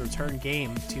Fleury's return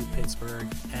game to Pittsburgh,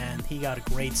 and he got a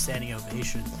great standing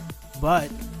ovation.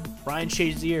 But Ryan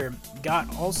Shazier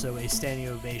got also a standing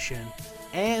ovation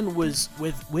and was,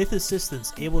 with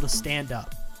assistance, able to stand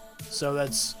up. So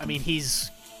that's, I mean, he's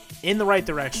in the right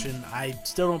direction. I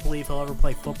still don't believe he'll ever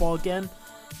play football again,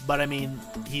 but I mean,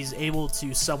 he's able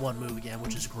to somewhat move again,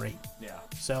 which is great. Yeah.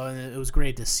 So and it was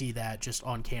great to see that just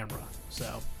on camera.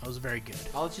 So that was very good.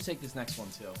 I'll let you take this next one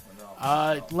too.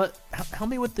 Help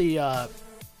me with the. I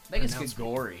think it's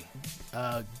Gaguri.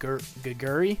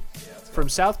 Gaguri from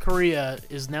South Korea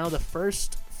is now the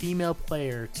first female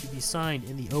player to be signed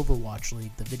in the Overwatch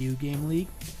League, the video game league,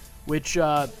 which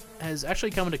has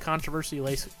actually come into controversy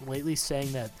lately,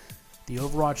 saying that the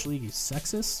Overwatch League is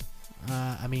sexist.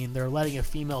 I mean, they're letting a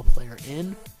female player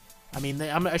in. I mean,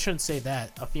 I shouldn't say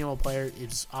that. A female player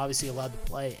is obviously allowed to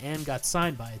play and got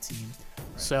signed by a team.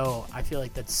 Right. So I feel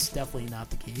like that's definitely not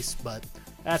the case, but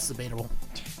that's debatable.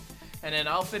 And then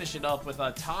I'll finish it up with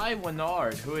Ty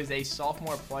Winard, who is a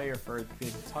sophomore player for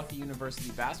the Kentucky University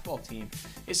basketball team,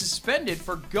 is suspended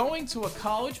for going to a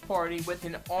college party with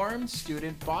an armed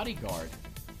student bodyguard.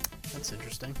 That's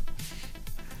interesting.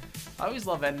 I always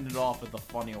love ending it off with the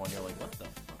funny one. You're like, what the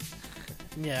fuck?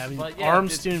 Yeah, I mean,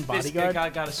 armed student bodyguard. This guy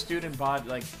got a student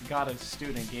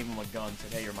gave him a gun,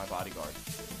 said, "Hey, you're my bodyguard."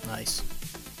 Nice.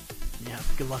 Yeah,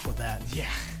 good luck with that. Yeah.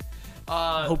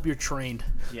 Hope you're trained.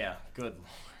 Yeah, good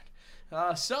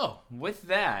lord. So with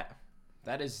that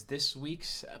is this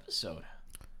week's episode.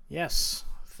 Yes.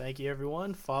 Thank you,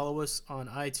 everyone. Follow us on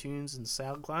iTunes and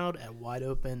SoundCloud at Wide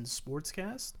Open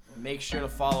Sportscast. Make sure to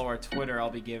follow our Twitter.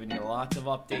 I'll be giving you lots of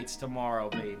updates tomorrow,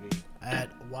 baby. At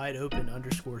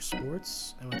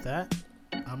WideOpen_sports. And with that,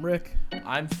 I'm Rick.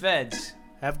 I'm Feds.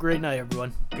 Have a great night,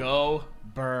 everyone. Go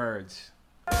Birds.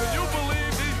 Can you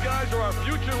believe these guys are our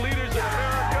future leaders in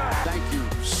America? Thank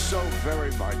you so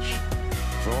very much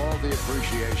for all the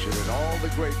appreciation and all the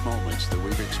great moments that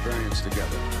we've experienced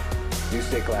together. You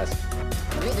stay classy.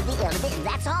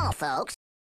 That's all, folks.